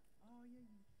okay.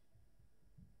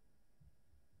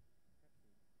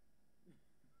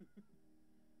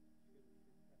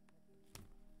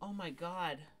 Oh my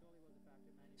God.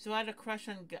 So I had a crush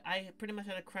on. I pretty much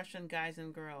had a crush on guys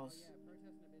and girls. Oh yeah,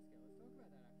 Protest Nabisco. Let's talk about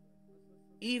that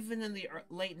actually. Let's Even in the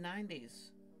late 90s. I didn't realize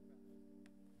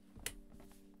that. Let's talk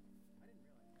about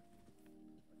this.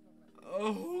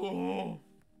 Oh.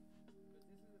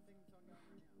 Because this is the thing that's ongoing right now. Let's talk about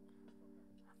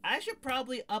this. I should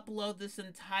probably upload this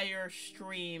entire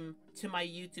stream to my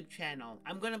YouTube channel.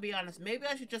 I'm gonna be honest. Maybe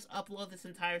I should just upload this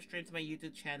entire stream to my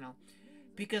YouTube channel.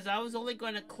 Because I was only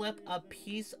going to clip a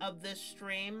piece of this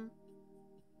stream.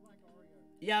 Like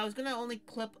Oreo. Yeah, I was going to only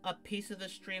clip a piece of the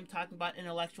stream talking about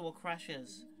intellectual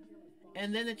crushes.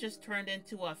 And then it just turned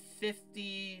into a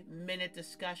 50-minute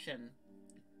discussion.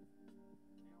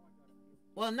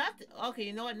 Well, not... Okay,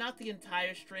 you know what? Not the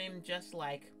entire stream, just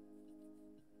like...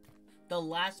 the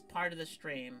last part of the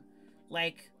stream.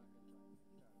 Like...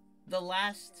 the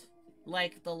last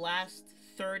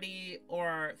 30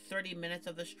 or 30 minutes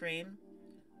of the stream.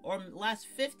 Or last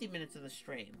 50 minutes of the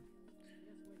stream.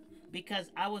 Because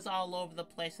I was all over the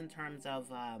place in terms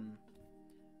of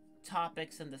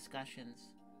topics and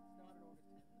discussions.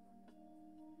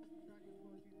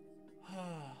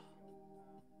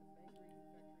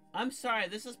 I'm sorry,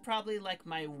 this is probably like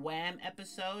my Wham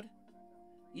episode.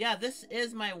 Yeah, this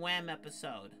is my Wham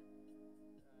episode.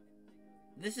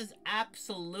 This is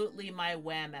absolutely my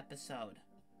Wham episode.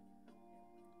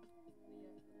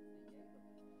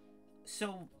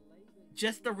 So,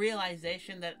 just the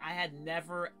realization that I had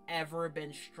never, ever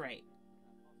been straight.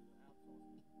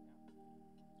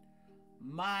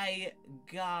 My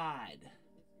God.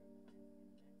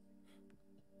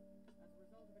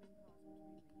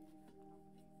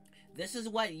 This is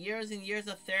what years and years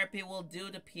of therapy will do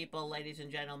to people, ladies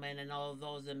and gentlemen, and all of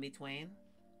those in between.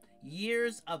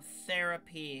 Years of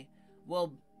therapy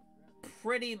will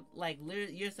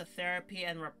years of therapy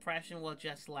and repression will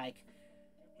just,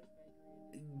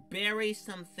 bury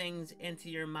some things into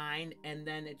your mind, and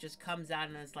then it just comes out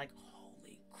and it's like,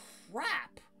 holy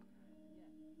crap.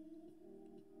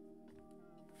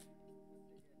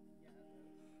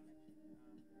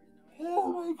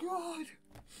 Oh my God.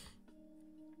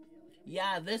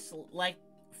 Yeah, this,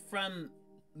 from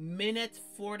minute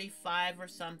 45 or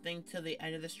something to the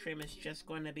end of the stream is just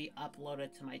going to be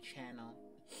uploaded to my channel.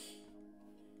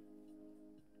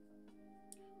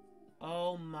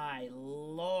 Oh my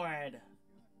Lord.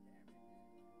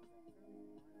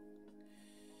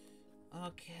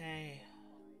 Okay.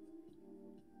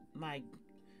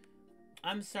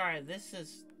 I'm sorry, this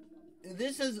is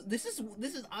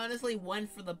honestly one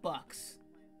for the books.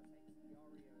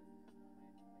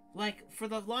 Like, for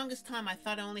the longest time, I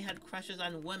thought I only had crushes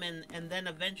on women, and then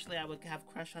eventually I would have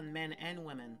crush on men and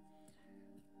women.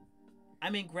 I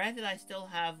mean, granted, I still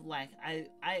have,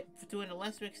 to a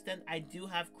lesser extent, I do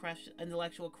have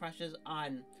intellectual crushes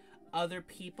on other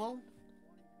people.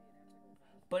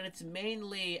 But it's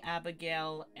mainly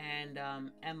Abigail and,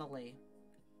 Emily.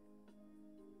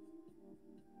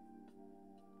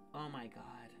 Oh my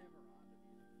God.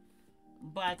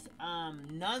 But,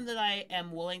 none that I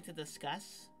am willing to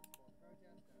discuss.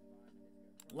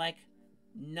 Like,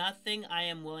 nothing I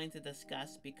am willing to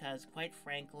discuss because, quite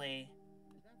frankly,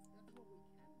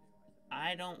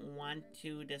 I don't want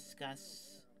to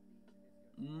discuss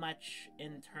much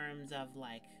in terms of,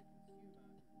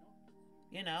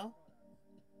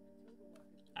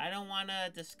 I don't want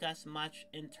to discuss much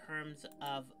in terms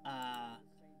of,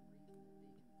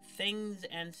 things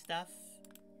and stuff.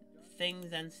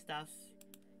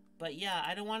 But yeah,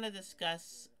 I don't want to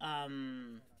discuss, I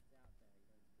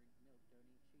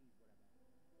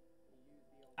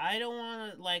don't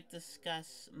want to,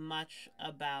 discuss much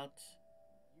about,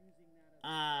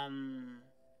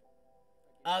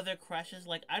 other crushes.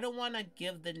 I don't want to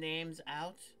give the names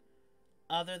out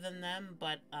other than them,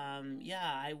 but,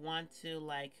 yeah, I want to,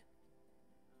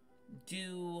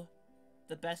 do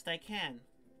the best I can.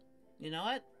 You know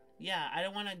what? Yeah, I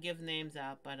don't want to give names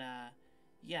out, but,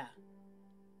 yeah.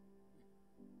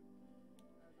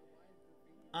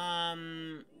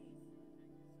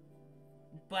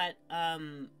 But,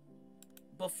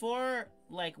 before,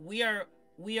 we are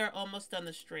almost done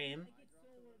the stream,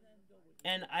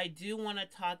 and I do want to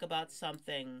talk about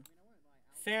something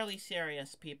fairly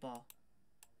serious, people.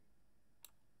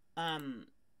 I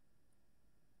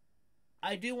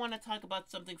do want to talk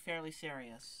about something fairly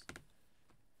serious.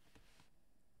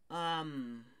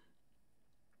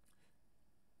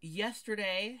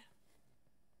 Yesterday,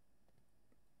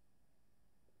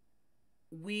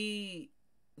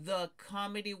 the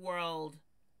comedy world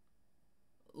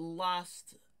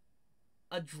lost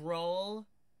a droll,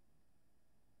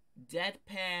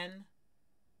 deadpan,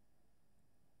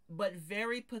 but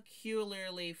very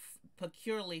peculiarly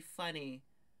funny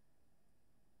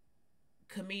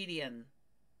comedian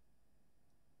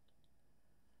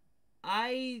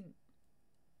I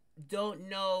don't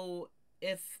know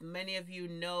if many of you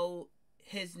know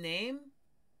his name,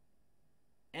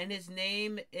 and his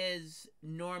name is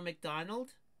Norm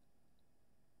Macdonald.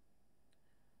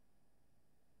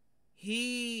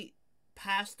 He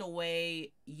passed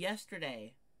away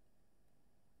yesterday.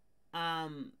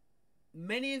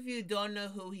 Many of you don't know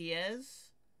who he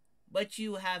is, but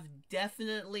you have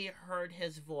definitely heard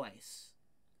his voice.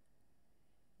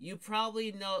 You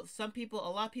probably know, a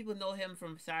lot of people know him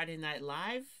from Saturday Night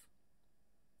Live,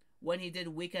 when he did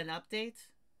Weekend Update.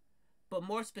 But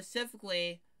more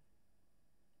specifically,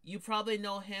 you probably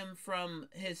know him from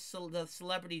the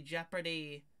Celebrity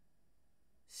Jeopardy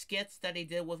skits that he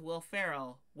did with Will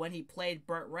Ferrell when he played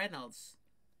Burt Reynolds.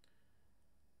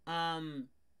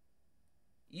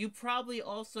 You probably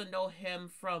also know him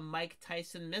from Mike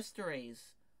Tyson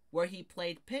Mysteries, where he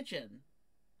played Pigeon.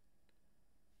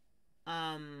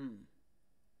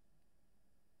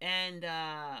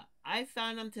 I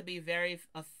found him to be a very,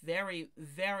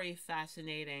 very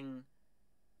fascinating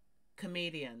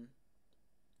comedian.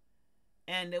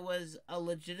 And it was a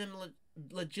legitimate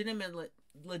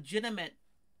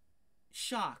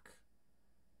shock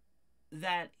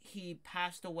that he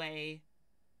passed away,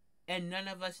 and none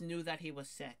of us knew that he was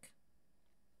sick.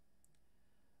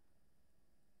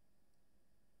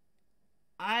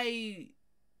 I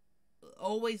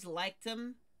always liked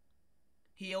him.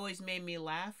 He always made me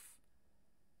laugh.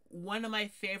 One of my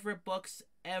favorite books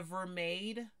ever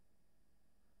made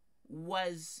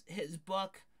was his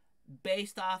book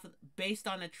based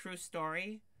on a true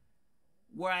story,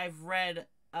 where I've read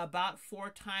about 4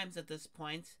 times at this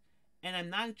point, and I'm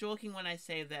not joking when I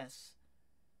say this.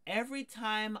 Every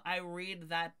time I read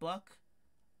that book,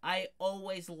 I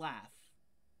always laugh.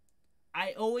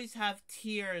 I always have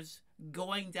tears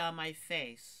going down my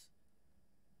face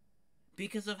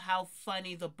because of how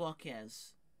funny the book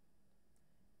is.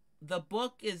 The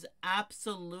book is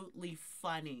absolutely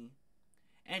funny,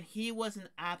 and he was an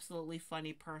absolutely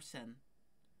funny person.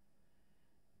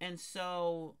 And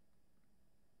so,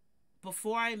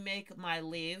 before I make my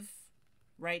leave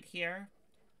right here,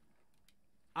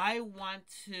 I want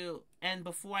to, and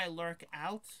before I lurk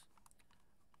out,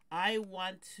 I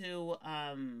want to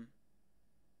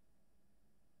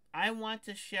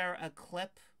share a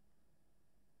clip.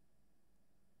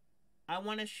 I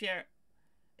want to share,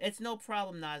 it's no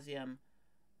problem, Nauseum.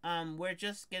 We're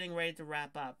just getting ready to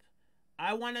wrap up.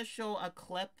 I want to show a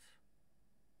clip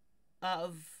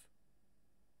of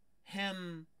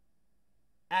him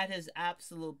at his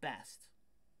absolute best.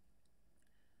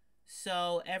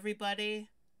 So,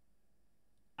 everybody,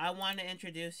 I want to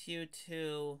introduce you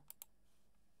to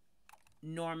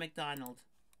Norm Macdonald.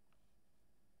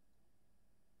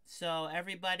 So,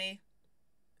 everybody,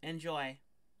 enjoy.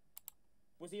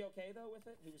 Was he okay, though, with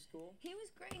it? He was cool? He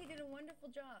was great. He did a wonderful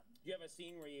job. Do you have a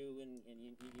scene where you and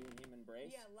him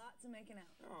embrace? Yeah, lots of making out.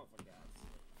 Oh, for God's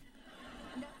sake.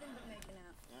 Nothing but making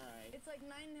out. All right. It's like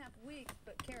 9.5 weeks,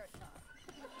 but carrot top.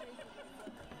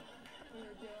 We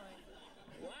were doing.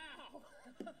 Wow!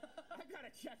 I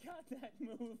gotta check out that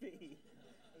movie.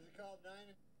 Is it called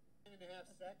 9.5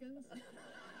 seconds?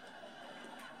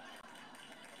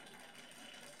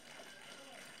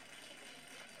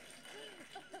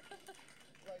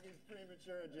 Like he's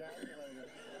premature ejaculated.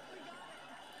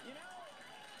 You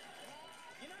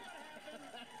know what happened?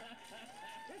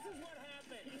 This is what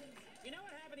happened. You know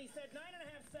what happened? He said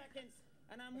 9.5 seconds,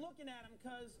 and I'm looking at him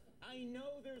because I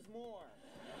know there's more.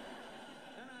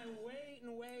 And I wait,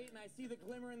 and I see the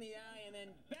glimmer in the eye, and then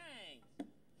bang!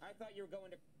 I thought you were going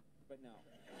to, but no.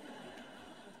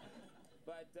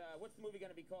 But what's the movie going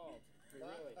to be called?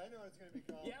 Really? I know what it's going to be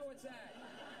called. Yeah, what's that?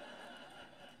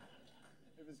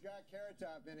 If it's got Carrot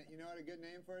Top in it, you know what a good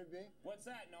name for it would be? What's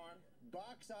that, Norm?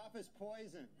 Box Office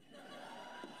Poison.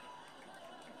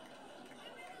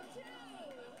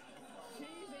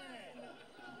 She's in it.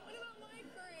 What about my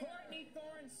career? Courtney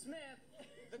Thorne-Smith,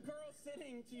 the girl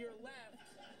sitting to your left,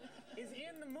 is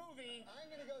in the movie. I'm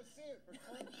going to go see it for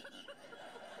fun.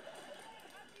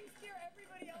 After you scare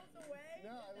everybody else away?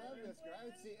 No, I love this girl. I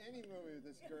would see any movie with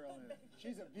this girl in it.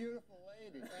 She's a beautiful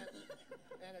lady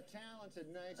and a talented,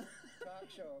 nice talk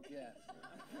show guest.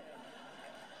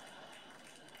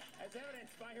 As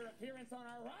evidenced by her appearance on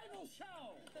our rival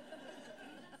show.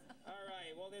 All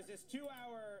right, well, there's this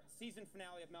 2-hour season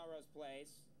finale of Melrose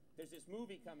Place. There's this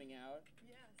movie coming out.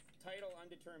 Yes. Title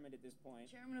undetermined at this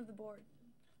point. Chairman of the board.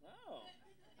 Oh,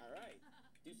 all right.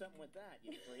 Do something with that,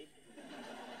 you freak.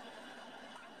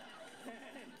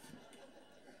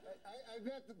 I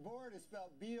bet the board is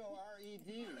spelled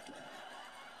B-O-R-E-D.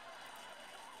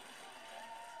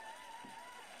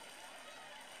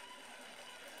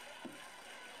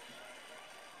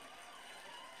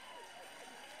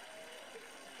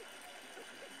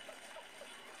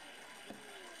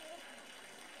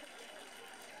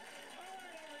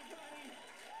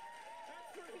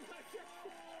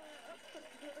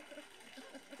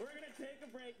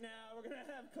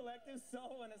 talk to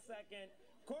Soul in a second.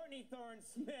 Courtney Thorne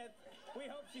Smith. We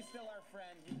hope she's still our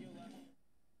friend. We do love her.